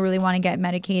if people really want to get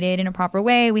medicated in a proper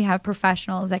way, we have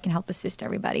professionals that can help assist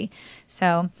everybody.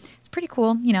 So it's pretty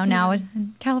cool, now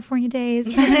in California days.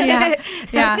 I Yeah.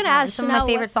 was gonna ask. Some of my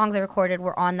favorite songs I recorded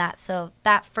were on that. So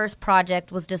that first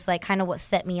project was just like kind of what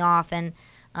set me off, and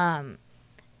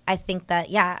I think that,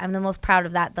 I'm the most proud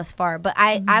of that thus far. But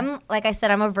I'm, like I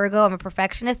said, I'm a Virgo. I'm a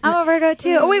perfectionist. I'm a Virgo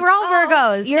too. Oh, wait, we're all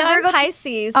Virgos. You're I'm Virgo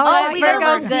Pisces. we gotta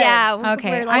look good. Yeah.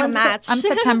 Okay. We're like a match. I'm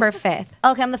September 5th.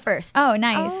 Okay, I'm the 1st. Oh,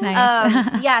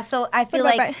 nice. So I feel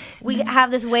like we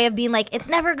have this way of being like, it's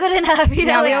never good enough. You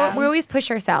know? We always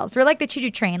push ourselves. We're like the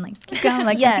choo-choo train. Like, keep going.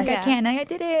 Like, yes. I think I can. I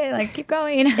did it. Like, keep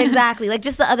going. Exactly. Like,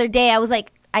 just the other day, I was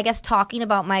like, I guess talking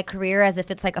about my career as if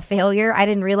it's like a failure. I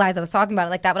didn't realize I was talking about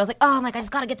it like that, but I was like, oh, I'm like, I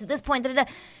just got to get to this point. Da, da,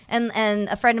 da. And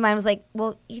a friend of mine was like,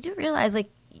 well, you do realize, like,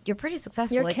 you're pretty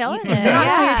successful. You're like, killing it.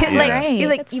 He's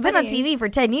like, It's you've been on funny. TV for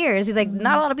 10 years. He's like,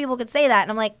 not a lot of people could say that.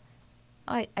 And I'm like,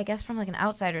 oh, I guess from like an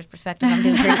outsider's perspective, I'm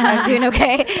doing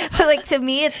okay. But like to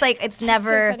me, it's like it's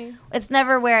never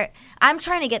where I'm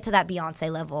trying to get to that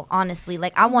Beyonce level. Honestly,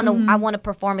 like I want to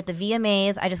perform at the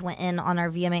VMAs. I just went in on our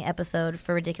VMA episode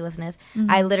for Ridiculousness.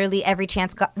 I literally every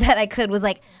chance that I could was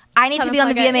like, I need to be on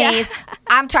the VMAs.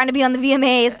 I'm trying to be on the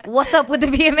VMAs. What's up with the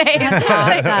VMAs? That's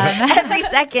awesome. Every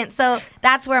second. So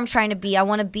that's where I'm trying to be. I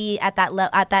want to be at that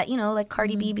like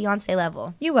Cardi B, Beyonce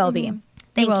level. You will be.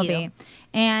 Thank you. Will you. be.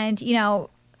 And,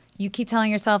 you keep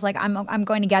telling yourself, like, I'm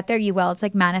going to get there. You will. It's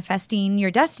like manifesting your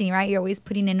destiny, right? You're always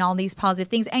putting in all these positive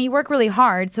things. And you work really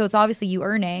hard. So it's obviously you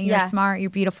earn it. You're smart. You're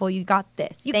beautiful. You got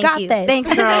this. You got this.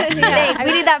 Thanks, girl. Thanks.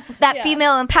 We need that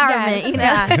female empowerment, you know?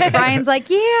 Yeah. Brian's like,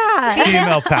 yeah.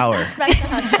 Female power.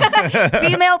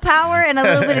 Female power and a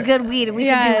little bit of good weed. We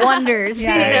can do wonders.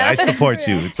 Yeah. You know? Hey, I support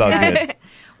you. It's all good.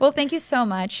 Well, thank you so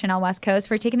much, Chanel West Coast,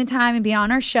 for taking the time and being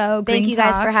on our show. Thank Green you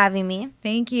guys Talk. for having me.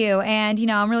 Thank you. And,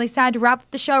 I'm really sad to wrap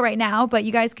up the show right now, but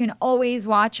you guys can always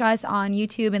watch us on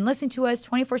YouTube and listen to us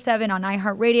 24/7 on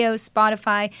iHeartRadio,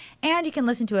 Spotify, and you can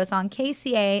listen to us on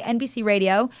KCA, NBC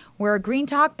Radio. We're Green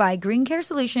Talk by Green Care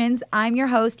Solutions. I'm your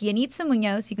host, Yanitza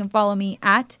Munoz. You can follow me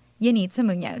at Yanitza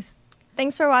Munoz.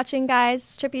 Thanks for watching,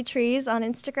 guys. Trippy Trees on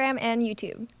Instagram and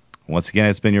YouTube. Once again,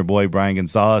 it's been your boy Brian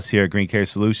Gonzalez here at Green Care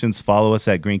Solutions. Follow us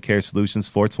at Green Care Solutions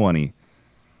 420.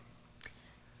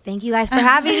 Thank you guys for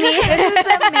having me. This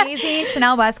has been amazing.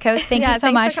 Chanel West Coast, thank you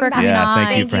so much for coming on.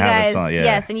 Thank you for having us on. Yeah.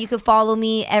 Yes, and you can follow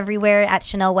me everywhere at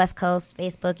Chanel West Coast,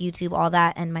 Facebook, YouTube, all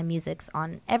that, and my music's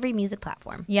on every music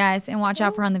platform. Yes, and watch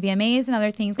out for on the VMAs and other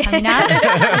things coming up.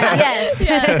 Yes.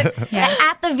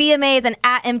 At the VMAs and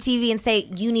at MTV and say,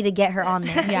 you need to get her on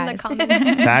there. Yes. In the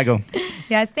comments. Tag them.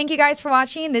 Yes, thank you guys for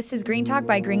watching. This is Green Talk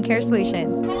by Green Care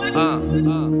Solutions.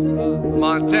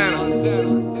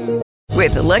 Montana.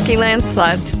 With the Lucky Land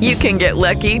Slots, you can get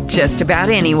lucky just about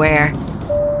anywhere.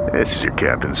 This is your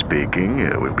captain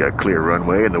speaking. We've got clear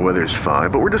runway and the weather's fine,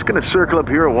 but we're just going to circle up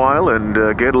here a while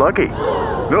and get lucky.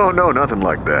 No, nothing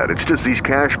like that. It's just these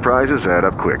cash prizes add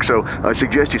up quick. So I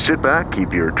suggest you sit back,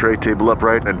 keep your tray table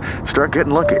upright, and start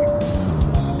getting lucky.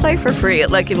 Play for free at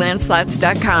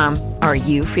LuckyLandSlots.com. Are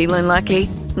you feeling lucky?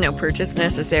 No purchase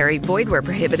necessary. Void where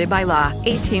prohibited by law.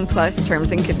 18 plus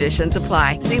terms and conditions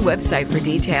apply. See website for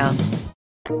details.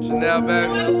 Chanel,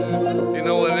 baby. You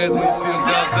know what it is when you see them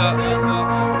dubs up.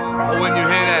 Or when you hear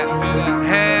that.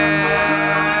 Hey,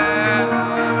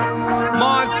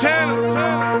 Montana.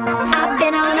 I've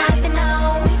been on, I've been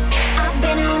on. I've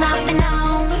been on, I've been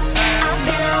on. I've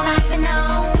been on, I've been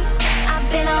on. I've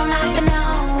been on, I've been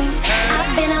on. I've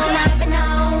been on, I've been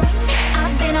on.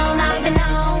 I've been on, I've been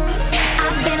on.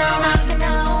 I've been on, I've been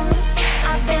on.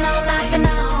 I've been on, I've been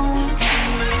on.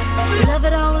 Love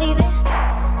it or leave it.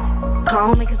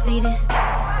 Call me conceited.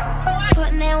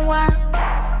 Putting in work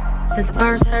since the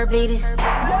first her beat it.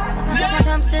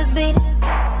 Jumps just beat it.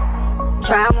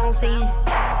 Try won't see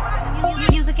it.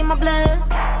 Music in my blood.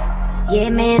 Yeah,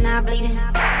 man, I bleed it.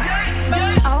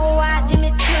 Oh, I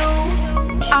Jimmy Choo.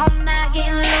 I'm not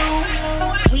getting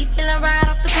loose. We feeling right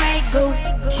off the Grey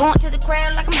Goose. Point to the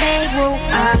crowd like I'm Babe Ruth.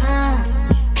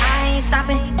 I ain't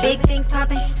stopping. Big things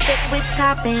popping. Sick whips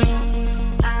copping.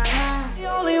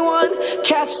 Only one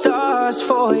catch stars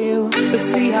for you. Let's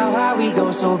see how high we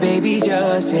go. So baby,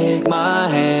 just take my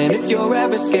hand. If you're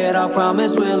ever scared, I'll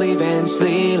promise we'll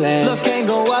eventually land. Love can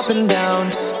go up and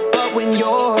down, but when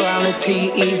you're around, let's see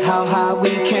how high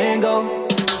we can go.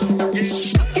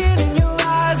 Looking in your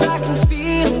eyes, I can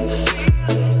feel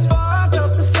it. Spark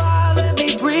up the fire, let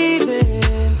me breathe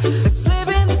in. Let's live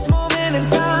in this moment in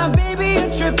time, baby. A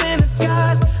trip in the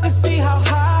skies. Let's see how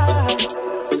high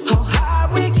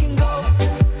we can go.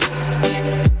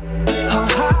 How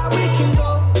high we can go.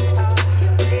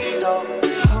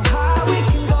 How high we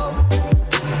can go.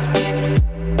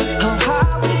 How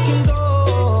high we can go.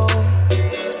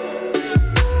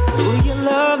 Will you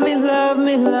love me, love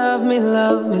me, love me,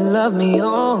 love me, love me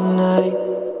all night?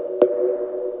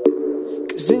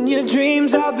 'Cause in your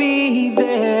dreams I'll be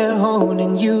there,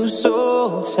 holding you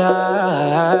so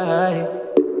tight.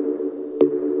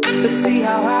 Let's see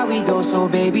how high we go, so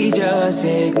baby, just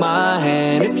take my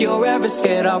hand. If you're ever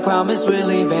scared, I'll promise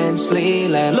we'll eventually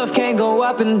land. Love can go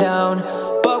up and down,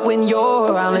 but when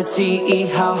you're around, let's see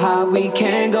how high we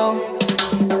can go.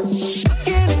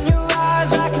 Looking in your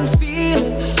eyes, I can feel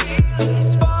it.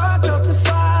 Spark up the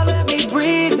fire, let me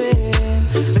breathe in.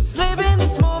 Let's live in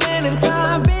this moment in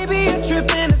time, baby, a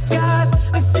trip in the skies.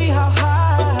 Let's see how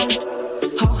high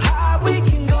we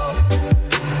can go.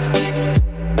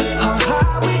 How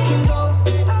high we can go.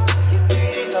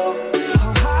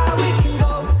 How high we can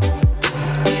go.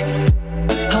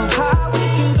 How high we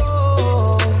can go.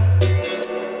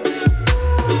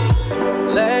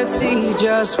 Let's see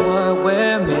just what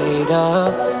we're made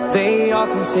of. They all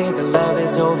can say that love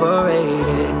is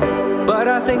overrated, but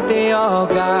I think they all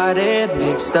got it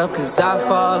mixed up. Cause I've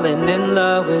fallen in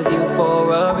love with you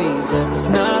for a reason. There's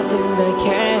nothing that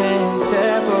can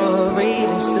separate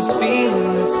us. This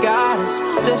feeling that's got us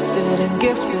lifted and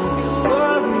gifted.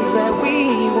 Worries that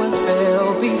we once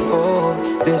felt before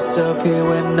disappear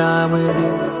when I'm with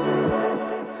you.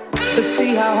 Let's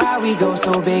see how high we go,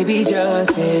 so baby,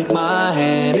 just take my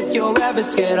hand. If you're ever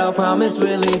scared, I'll promise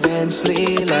we'll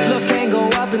eventually land. Love can go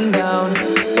up and down,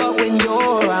 but when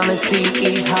you're around, let's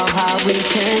see how high we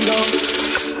can go.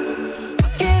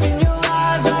 Looking in your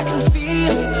eyes, I can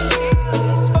feel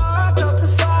it. Spark up the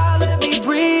fire, let me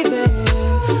breathe in.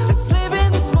 Let's live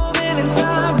in this moment in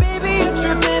time, baby, a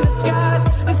trip in the skies.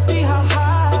 Let's see how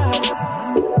high.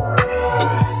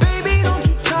 Baby, don't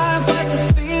you try and fight the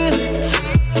feeling.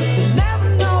 You never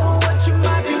know what you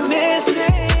might be missing.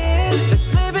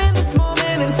 Let's live in this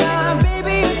moment in time,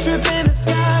 baby, a trip in the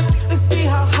skies. Let's see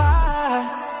how high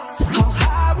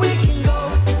we can go.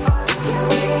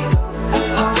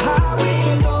 How high we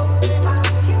can go. How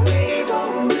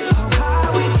high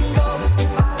we can go.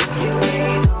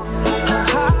 How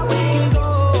high we can go.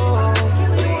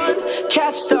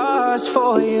 Catch stars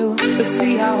for you. Let's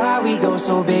see how high we go,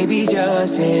 so baby,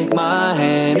 just take my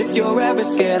hand. If you're ever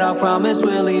scared, I'll promise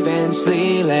we'll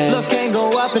eventually land. Love can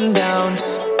go up and down,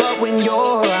 but when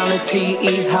you're around, let's see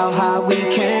how high we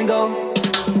can go.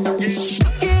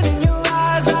 Looking in your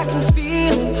eyes, I can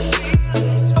feel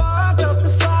it. Spark up the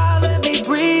fire, let me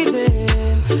breathe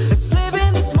in. Let's live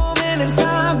in this moment in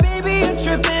time, baby, a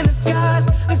trip in the skies.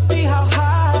 Let's see how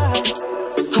high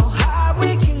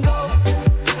we can go.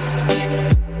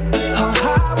 How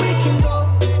high we can go.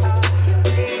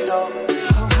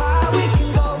 How high we can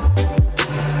go.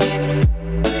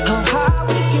 How high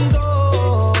we can go.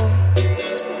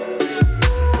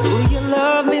 Will you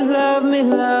love me, love me,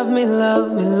 love me,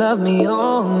 love me, love me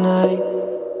all night?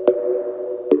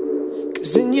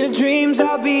 Cause in your dreams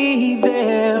I'll be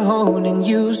there, holding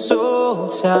you so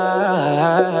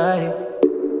tight.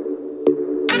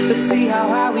 Let's see how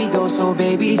high we go, so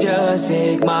baby, just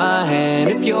take my hand.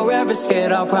 If you're ever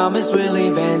scared, I'll promise we'll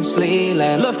eventually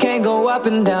land. Love can go up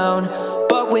and down,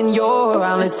 but when you're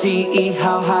around, let's see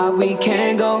how high we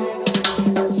can go.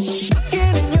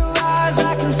 Looking in your eyes,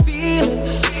 I can feel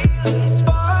it.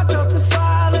 Spark up the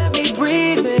fire, let me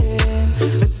breathe in.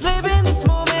 Let's live in this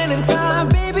moment in time,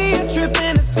 baby, a trip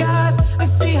in the skies.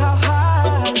 Let's see how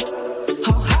high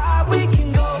we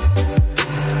can go.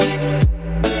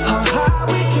 How high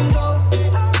we can go.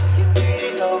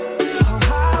 How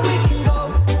high we can go.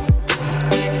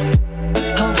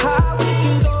 How high we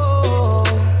can go.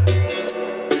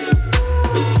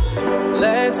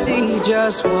 Let's see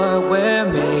just what we're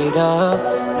made of.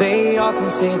 They all can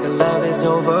say that love is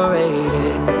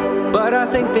overrated, but I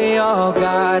think they all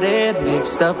got it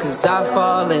mixed up. Cause I've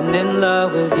fallen in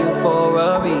love with you for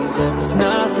a reason. There's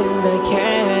nothing that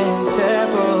can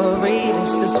separate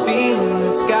us. This feeling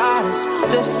that's got us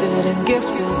lifted and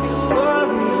gifted.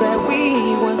 Worries that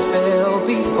we once felt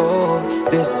before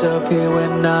disappear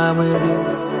when I'm with you.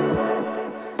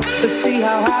 Let's see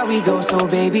how high we go, so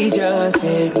baby, just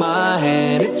take my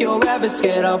hand. If you're ever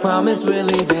scared, I'll promise we'll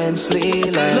eventually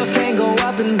land. Love can go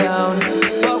up and down,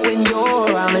 but when you're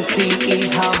around, let's see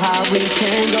how high we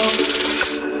can go.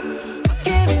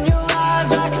 Looking in your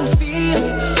eyes, I can feel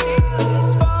it.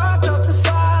 Spark up the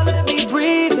fire, let me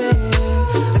breathe in.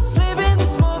 Let's live in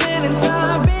this moment in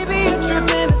time, baby, a trip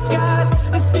in the skies.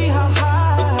 Let's see how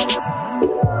high.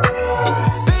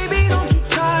 Baby, don't you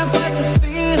try and fight the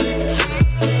feeling.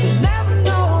 You never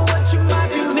know what you might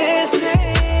be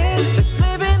missing. Let's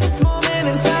live in this moment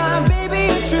in time, baby,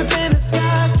 a trip in the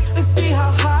skies. Let's see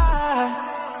how high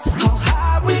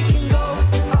we can go.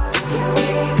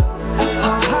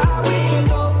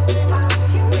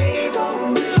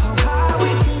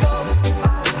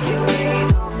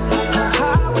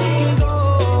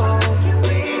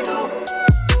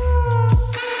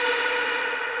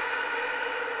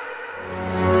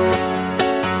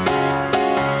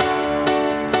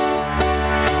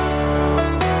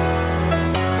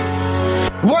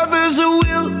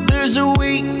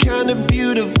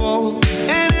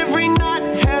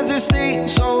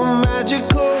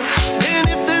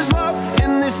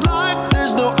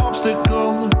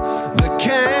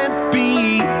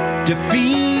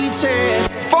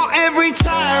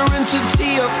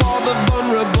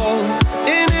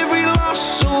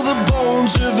 the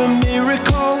bones of a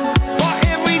miracle. For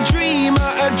every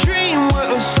dreamer, a dream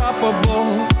we're unstoppable.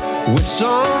 With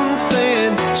something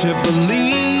to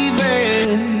believe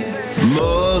in.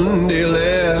 Monday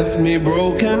left me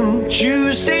broken.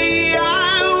 Tuesday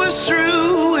I was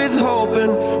through with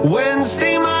hoping.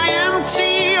 Wednesday my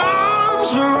empty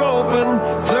arms were open.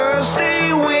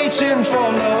 Thursday waiting for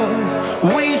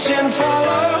love, waiting for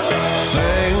love.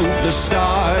 Thank the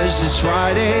stars it's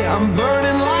Friday. I'm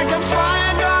burning like a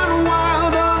fire gone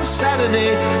wild on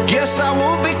Saturday. Guess I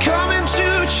won't be coming to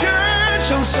church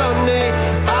on Sunday.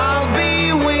 I'll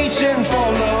be waiting for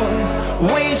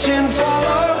love, waiting for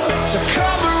love to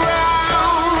come around.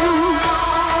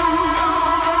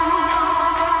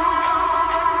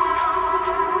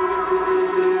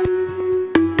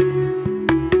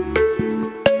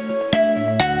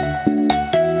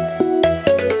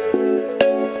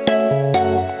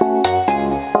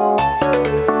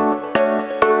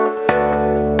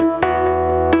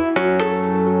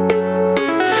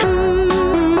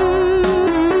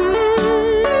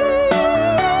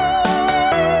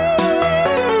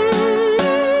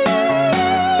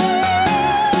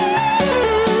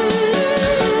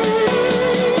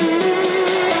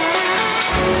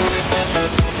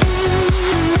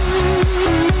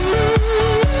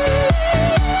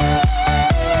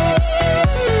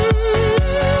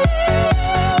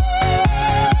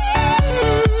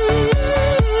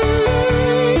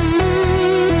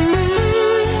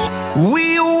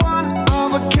 We are one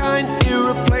of a kind,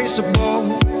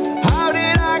 irreplaceable. How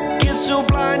did I get so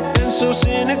blind and so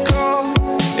cynical?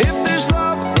 If there's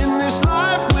love in this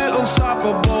life, we're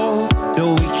unstoppable.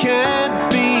 No, we can't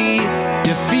be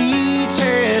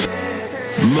defeated.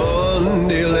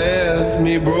 Monday left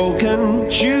me broken.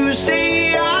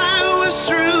 Tuesday I was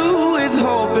through with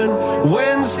hoping.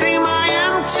 Wednesday my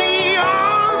empty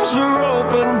arms were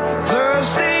open.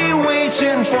 Thursday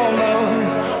waiting for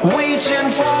love, waiting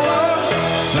for love.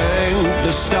 Thank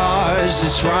the stars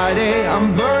it's Friday.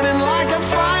 I'm burning like a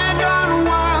fire gone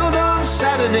wild on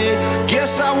Saturday.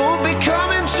 Guess I won't be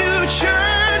coming to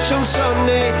church on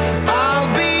Sunday.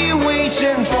 I'll be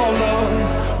waiting for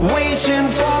love, waiting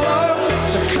for love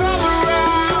to come around.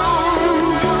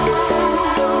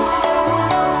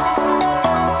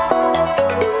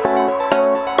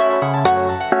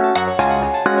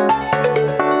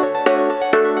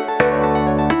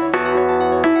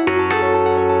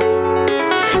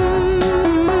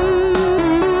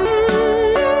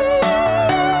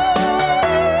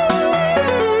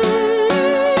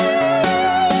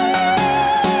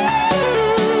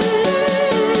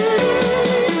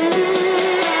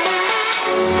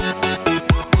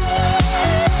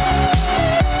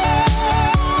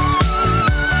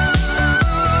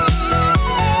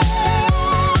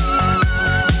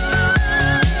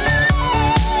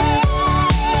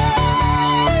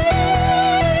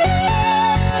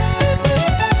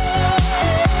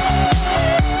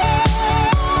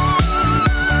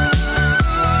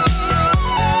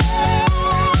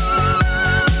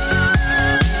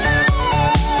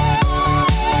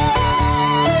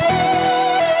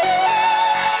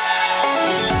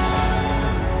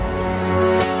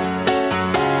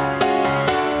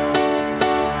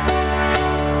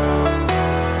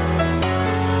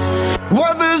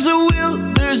 Well, there's a will,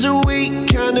 there's a way,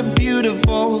 kinda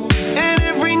beautiful. And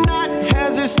every night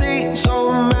has its day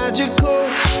so magical.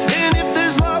 And if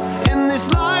there's love in this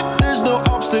life, there's no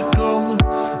obstacle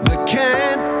that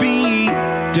can't be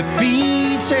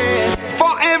defeated.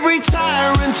 For every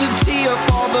tyrant to tear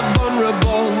for the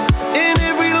vulnerable. In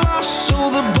every loss, so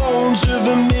the bones of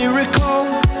a miracle.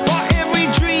 For every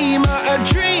dreamer, a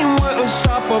dream we're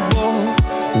unstoppable.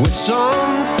 With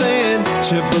something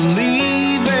to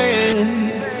believe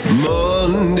in.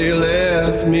 Monday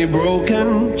left me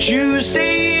broken.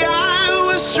 Tuesday I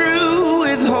was through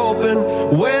with hoping.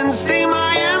 Wednesday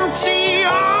my empty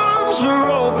arms were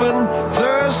open.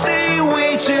 Thursday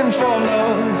waiting for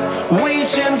love,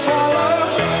 waiting for love.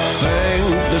 Thank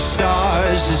the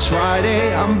stars it's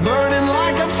Friday. I'm burning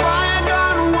like a fire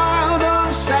gone wild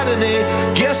on Saturday.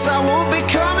 Guess I won't be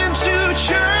coming to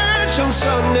church on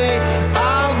Sunday.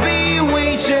 I'll be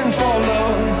waiting for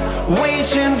love,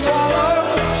 waiting for love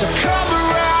to come around.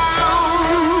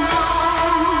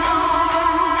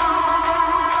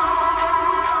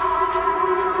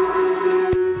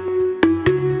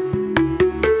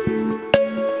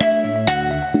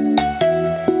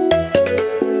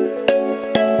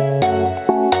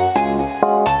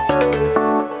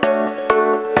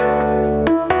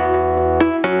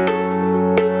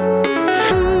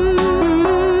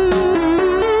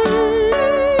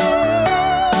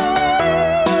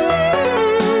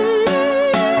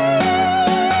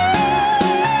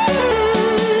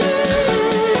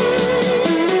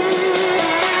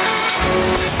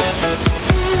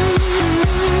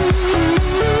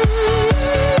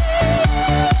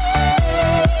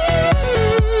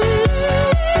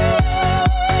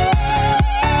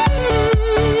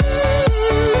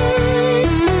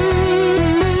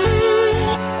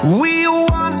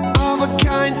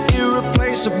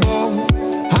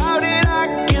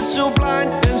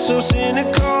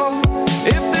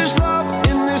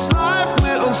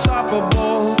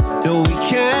 No, we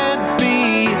can't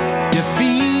be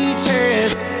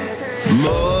defeated.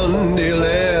 Monday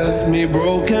left me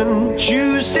broken.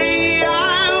 Tuesday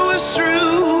I was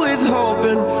through with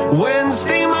hoping.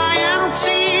 Wednesday my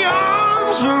empty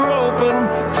arms were open.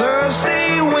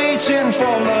 Thursday waiting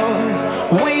for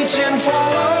love, waiting for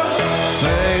love.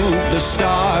 Thank the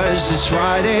stars it's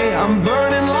Friday. I'm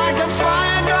burning like a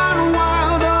fire gone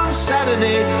wild on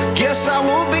Saturday. Guess I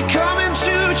won't be coming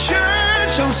to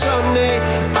church on Sunday.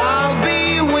 I'll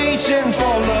be waiting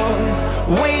for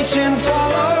love, waiting for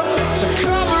love to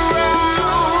come around.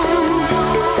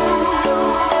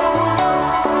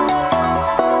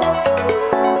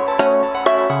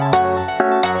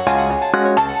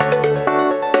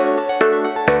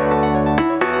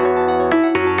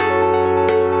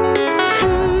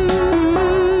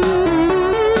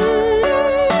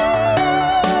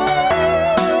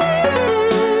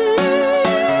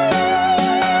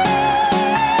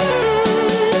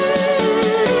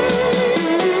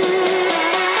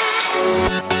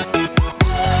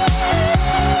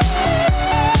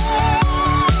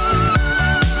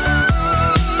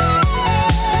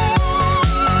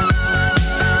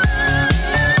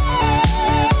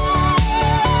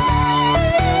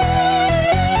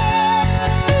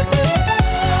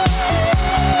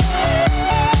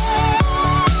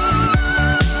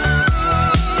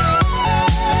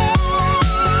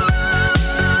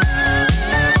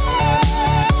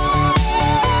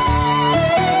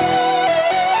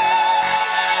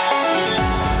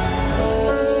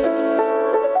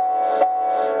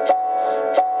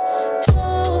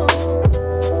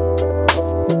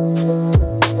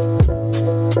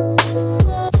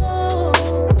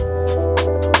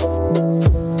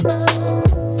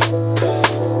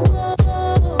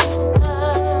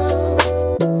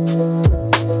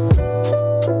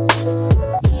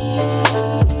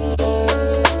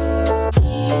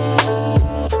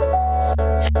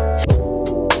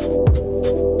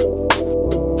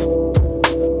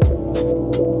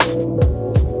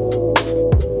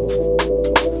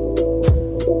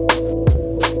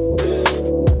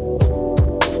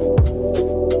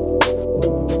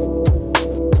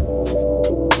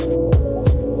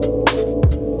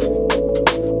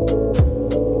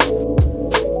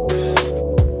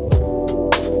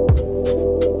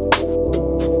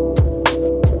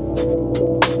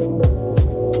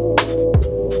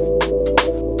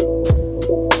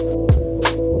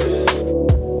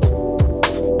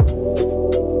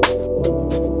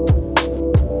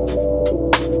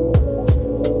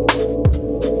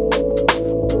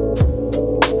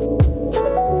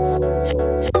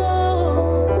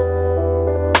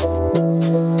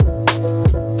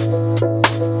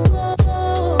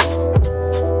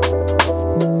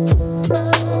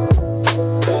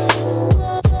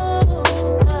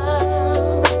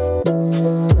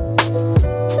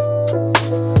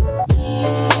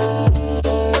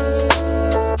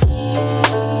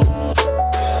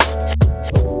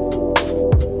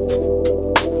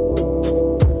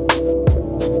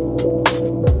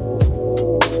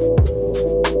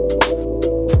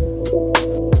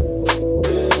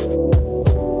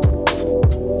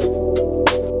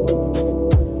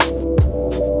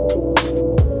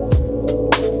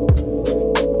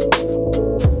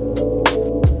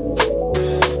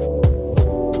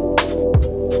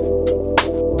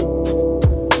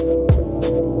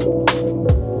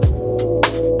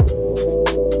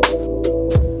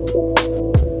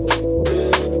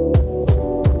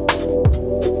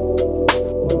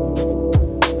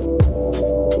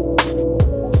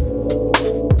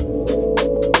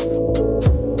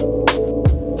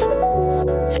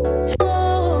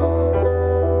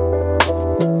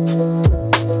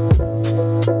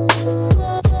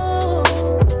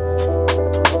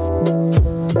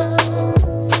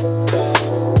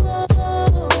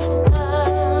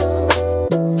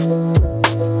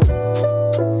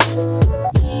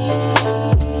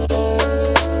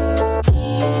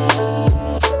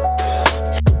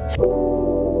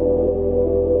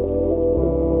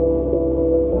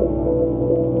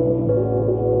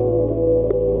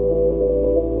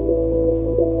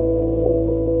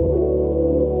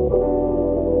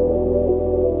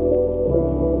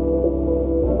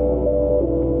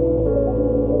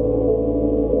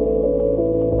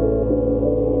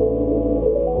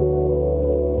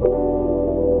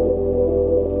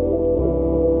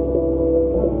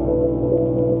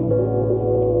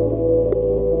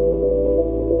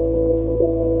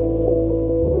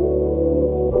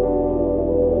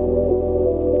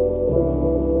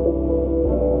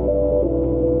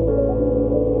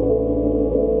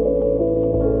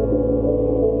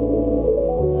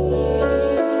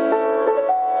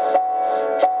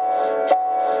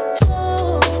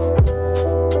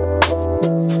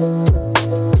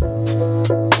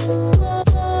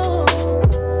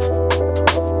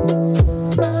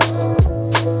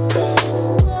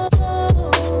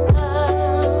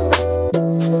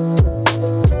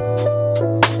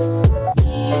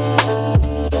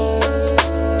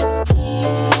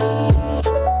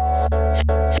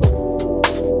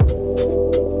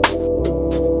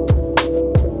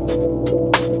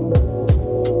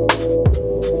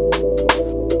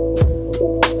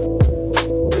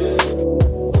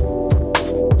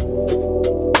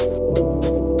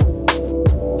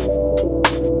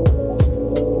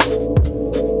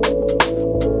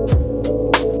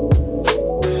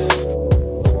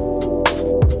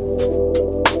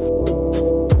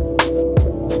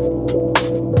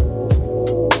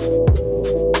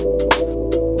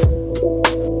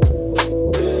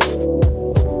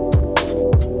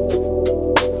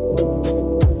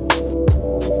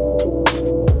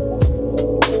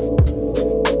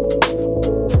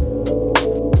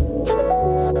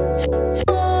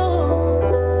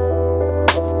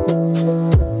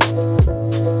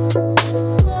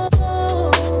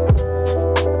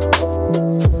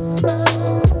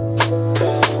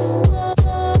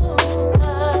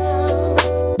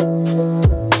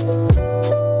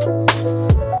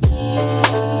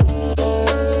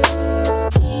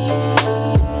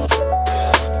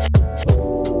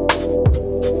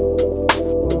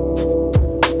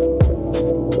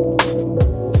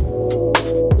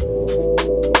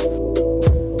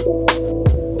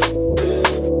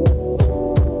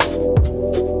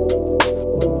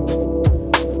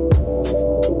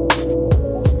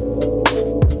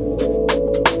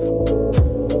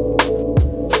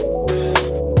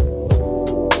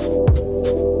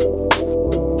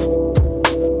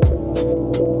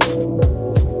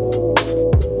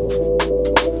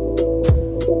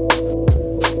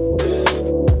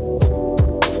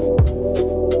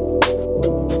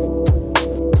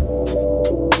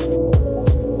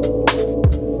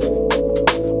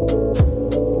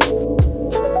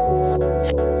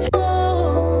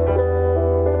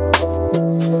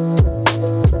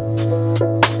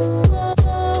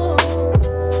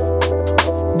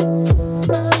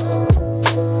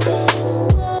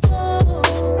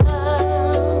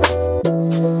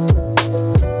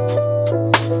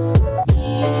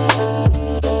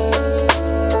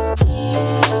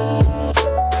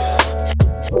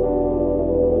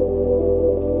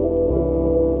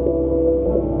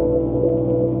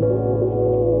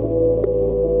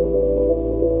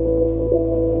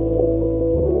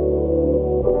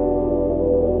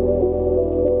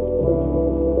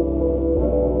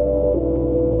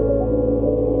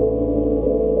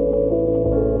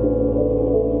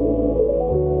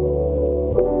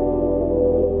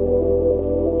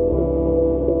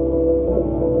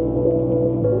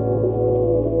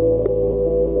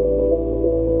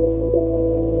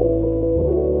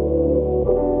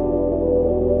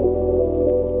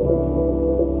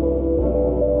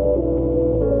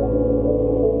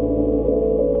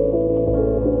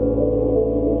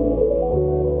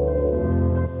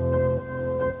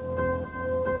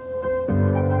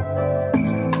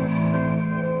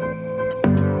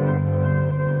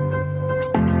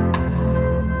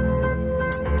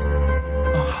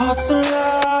 hearts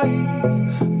alive,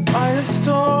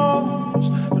 firestorms,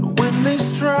 and when they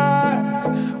strike,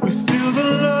 we feel the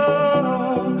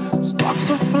love. Sparks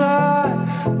will fly,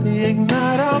 they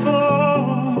ignite our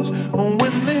bones, and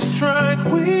when they strike,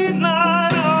 we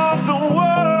light up the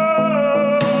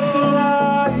world. Hearts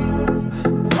alive,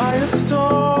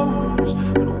 firestorms,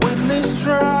 and when they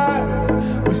strike,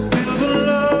 we feel the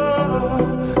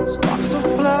love. Sparks will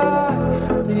fly,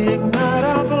 they ignite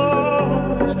our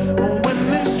bones, and when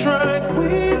they strike,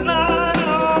 we light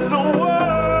up the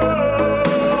world.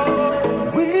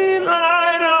 We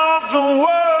light up the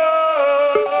world.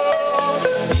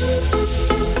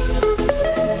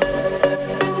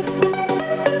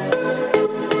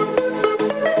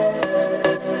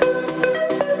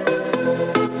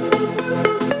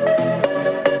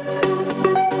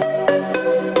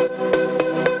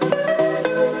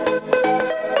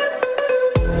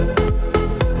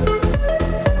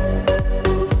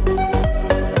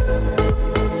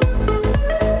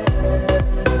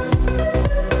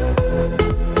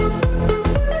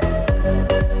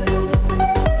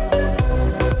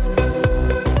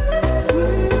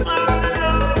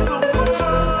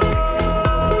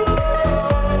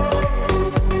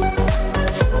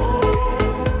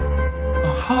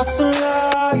 Hearts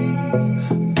alive,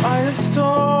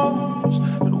 firestorms,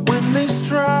 and when they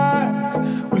strike,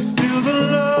 we feel the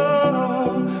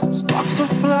love. Sparks will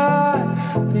fly,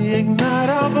 they ignite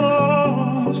our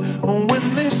bones, and when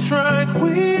they strike,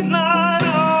 we light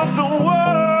up the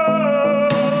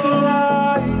world. Hearts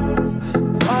alive,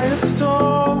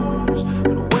 firestorms,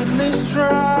 and when they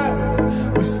strike,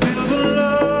 we feel the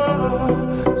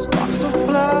love. Sparks will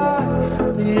fly,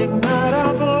 they ignite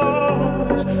our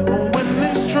bones, and when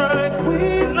they strike, we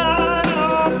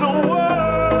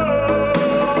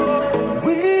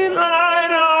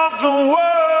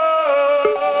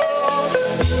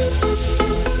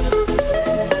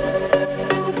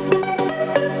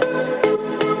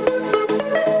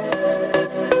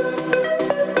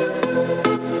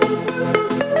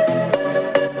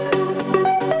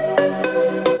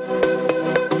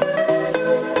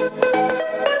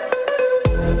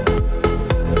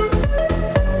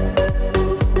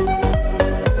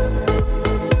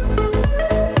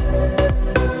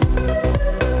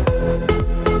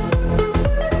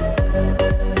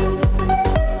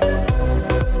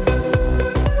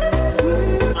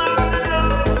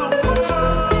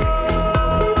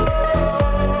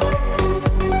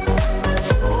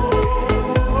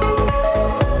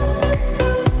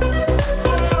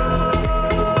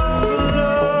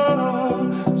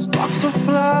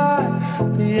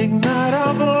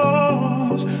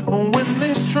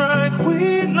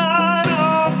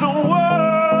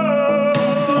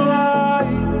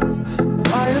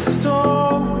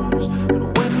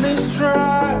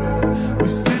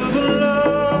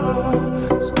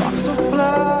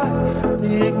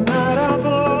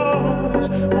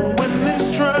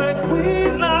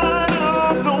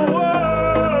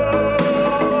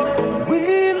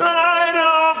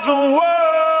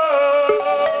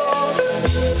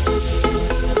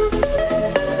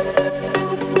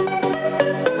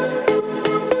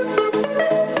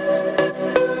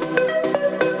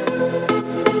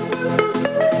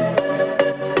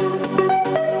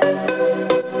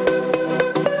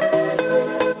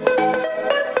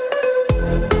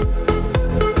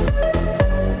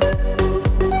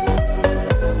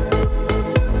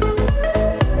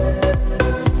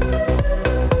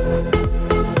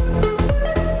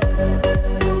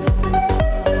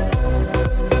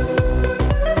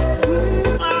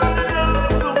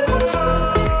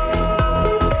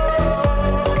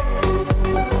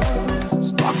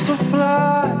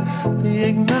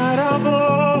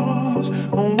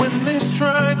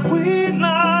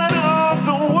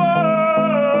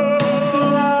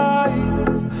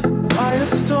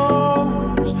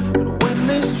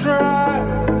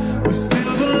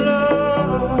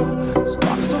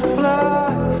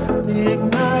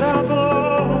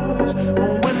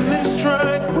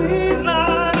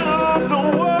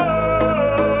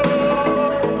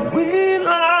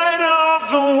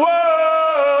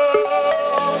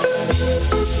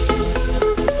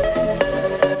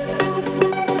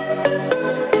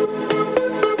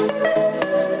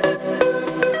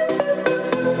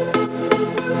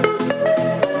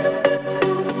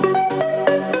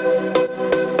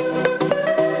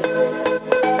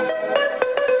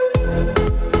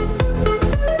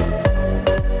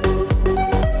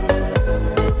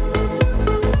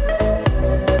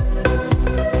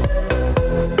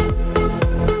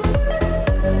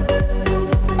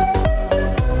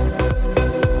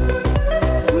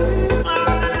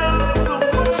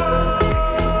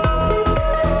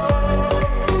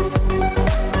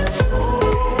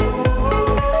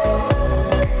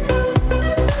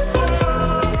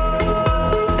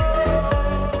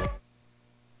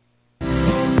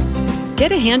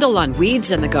Get a handle on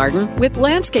weeds in the garden with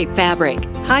Landscape Fabric.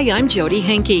 Hi, I'm Jody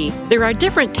Henke. There are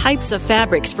different types of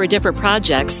fabrics for different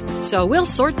projects, so we'll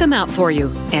sort them out for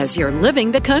you as you're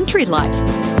living the country life.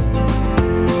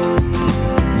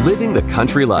 Living the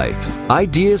Country Life.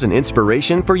 Ideas and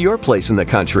inspiration for your place in the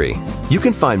country. You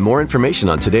can find more information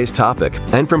on today's topic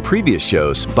and from previous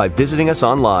shows by visiting us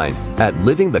online at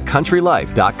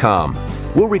livingthecountrylife.com.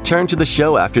 We'll return to the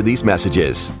show after these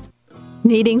messages.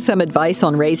 Needing some advice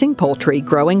on raising poultry,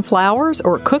 growing flowers,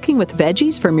 or cooking with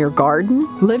veggies from your garden?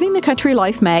 Living the Country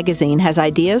Life magazine has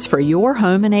ideas for your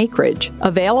home and acreage.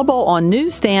 Available on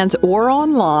newsstands or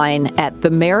online at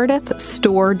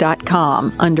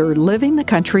themeredithstore.com under Living the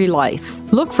Country Life.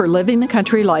 Look for Living the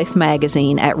Country Life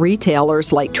magazine at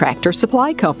retailers like Tractor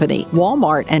Supply Company,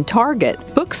 Walmart, and Target,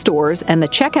 bookstores, and the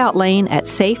checkout lane at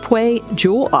Safeway,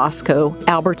 Jewel Osco,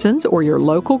 Albertsons, or your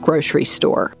local grocery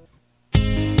store.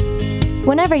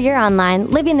 Whenever you're online,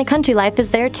 Living the Country Life is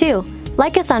there too.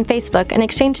 Like us on Facebook and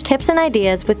exchange tips and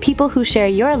ideas with people who share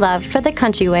your love for the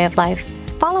country way of life.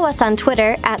 Follow us on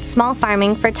Twitter at Small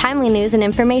Farming for timely news and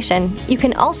information. You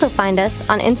can also find us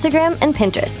on Instagram and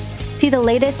Pinterest. See the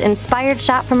latest inspired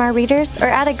shot from our readers or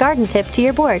add a garden tip to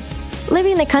your boards.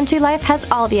 Living the Country Life has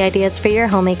all the ideas for your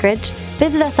home acreage.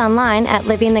 Visit us online at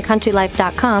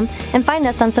livingthecountrylife.com and find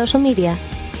us on social media.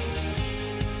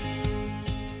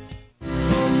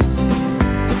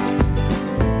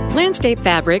 Landscape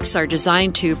fabrics are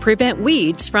designed to prevent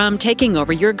weeds from taking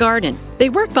over your garden. They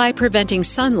work by preventing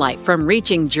sunlight from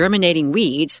reaching germinating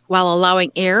weeds while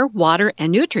allowing air, water,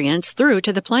 and nutrients through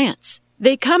to the plants.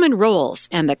 They come in rolls,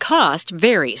 and the cost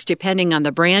varies depending on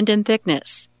the brand and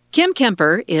thickness. Kim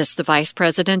Kemper is the Vice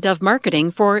President of Marketing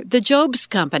for the Jobs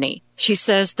Company. She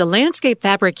says the landscape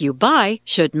fabric you buy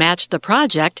should match the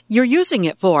project you're using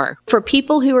it for. For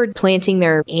people who are planting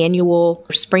their annual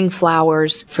spring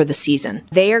flowers for the season,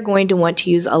 they are going to want to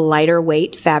use a lighter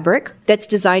weight fabric that's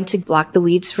designed to block the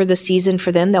weeds for the season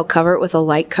for them. They'll cover it with a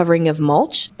light covering of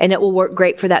mulch, and it will work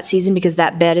great for that season because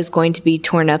that bed is going to be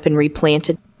torn up and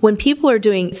replanted. When people are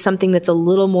doing something that's a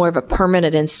little more of a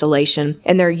permanent installation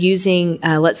and they're using,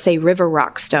 let's say, river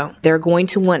rock stone, they're going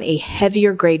to want a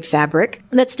heavier grade fabric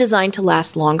that's designed to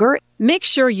last longer. Make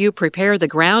sure you prepare the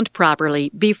ground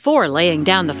properly before laying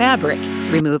down the fabric.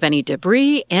 Remove any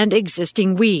debris and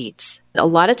existing weeds. A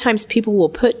lot of times people will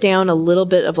put down a little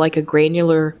bit of like a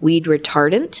granular weed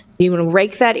retardant. You want to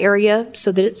rake that area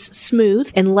so that it's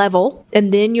smooth and level,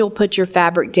 and then you'll put your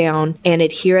fabric down and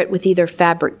adhere it with either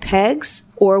fabric pegs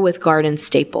or with garden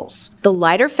staples. The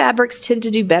lighter fabrics tend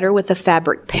to do better with a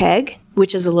fabric peg,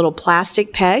 which is a little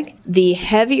plastic peg. The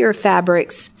heavier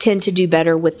fabrics tend to do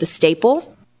better with the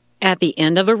staple. At the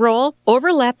end of a roll,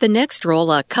 overlap the next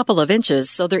roll a couple of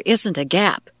inches so there isn't a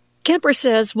gap. Kemper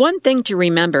says one thing to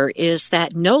remember is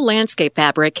that no landscape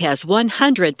fabric has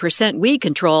 100% weed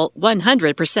control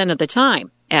 100% of the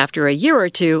time. After a year or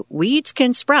two, weeds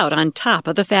can sprout on top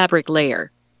of the fabric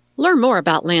layer. Learn more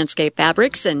about landscape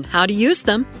fabrics and how to use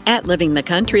them at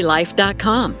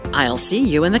livingthecountrylife.com. I'll see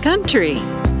you in the country.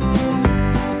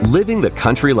 Living the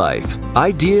Country Life.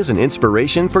 Ideas and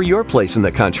inspiration for your place in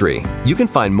the country. You can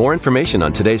find more information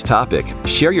on today's topic,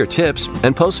 share your tips,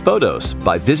 and post photos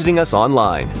by visiting us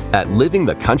online at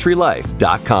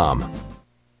livingthecountrylife.com.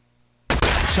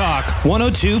 Talk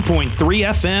 102.3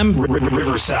 FM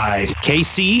Riverside.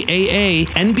 KCAA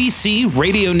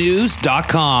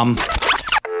NBCRadioNews.com.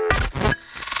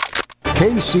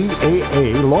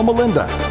 KCAA Loma Linda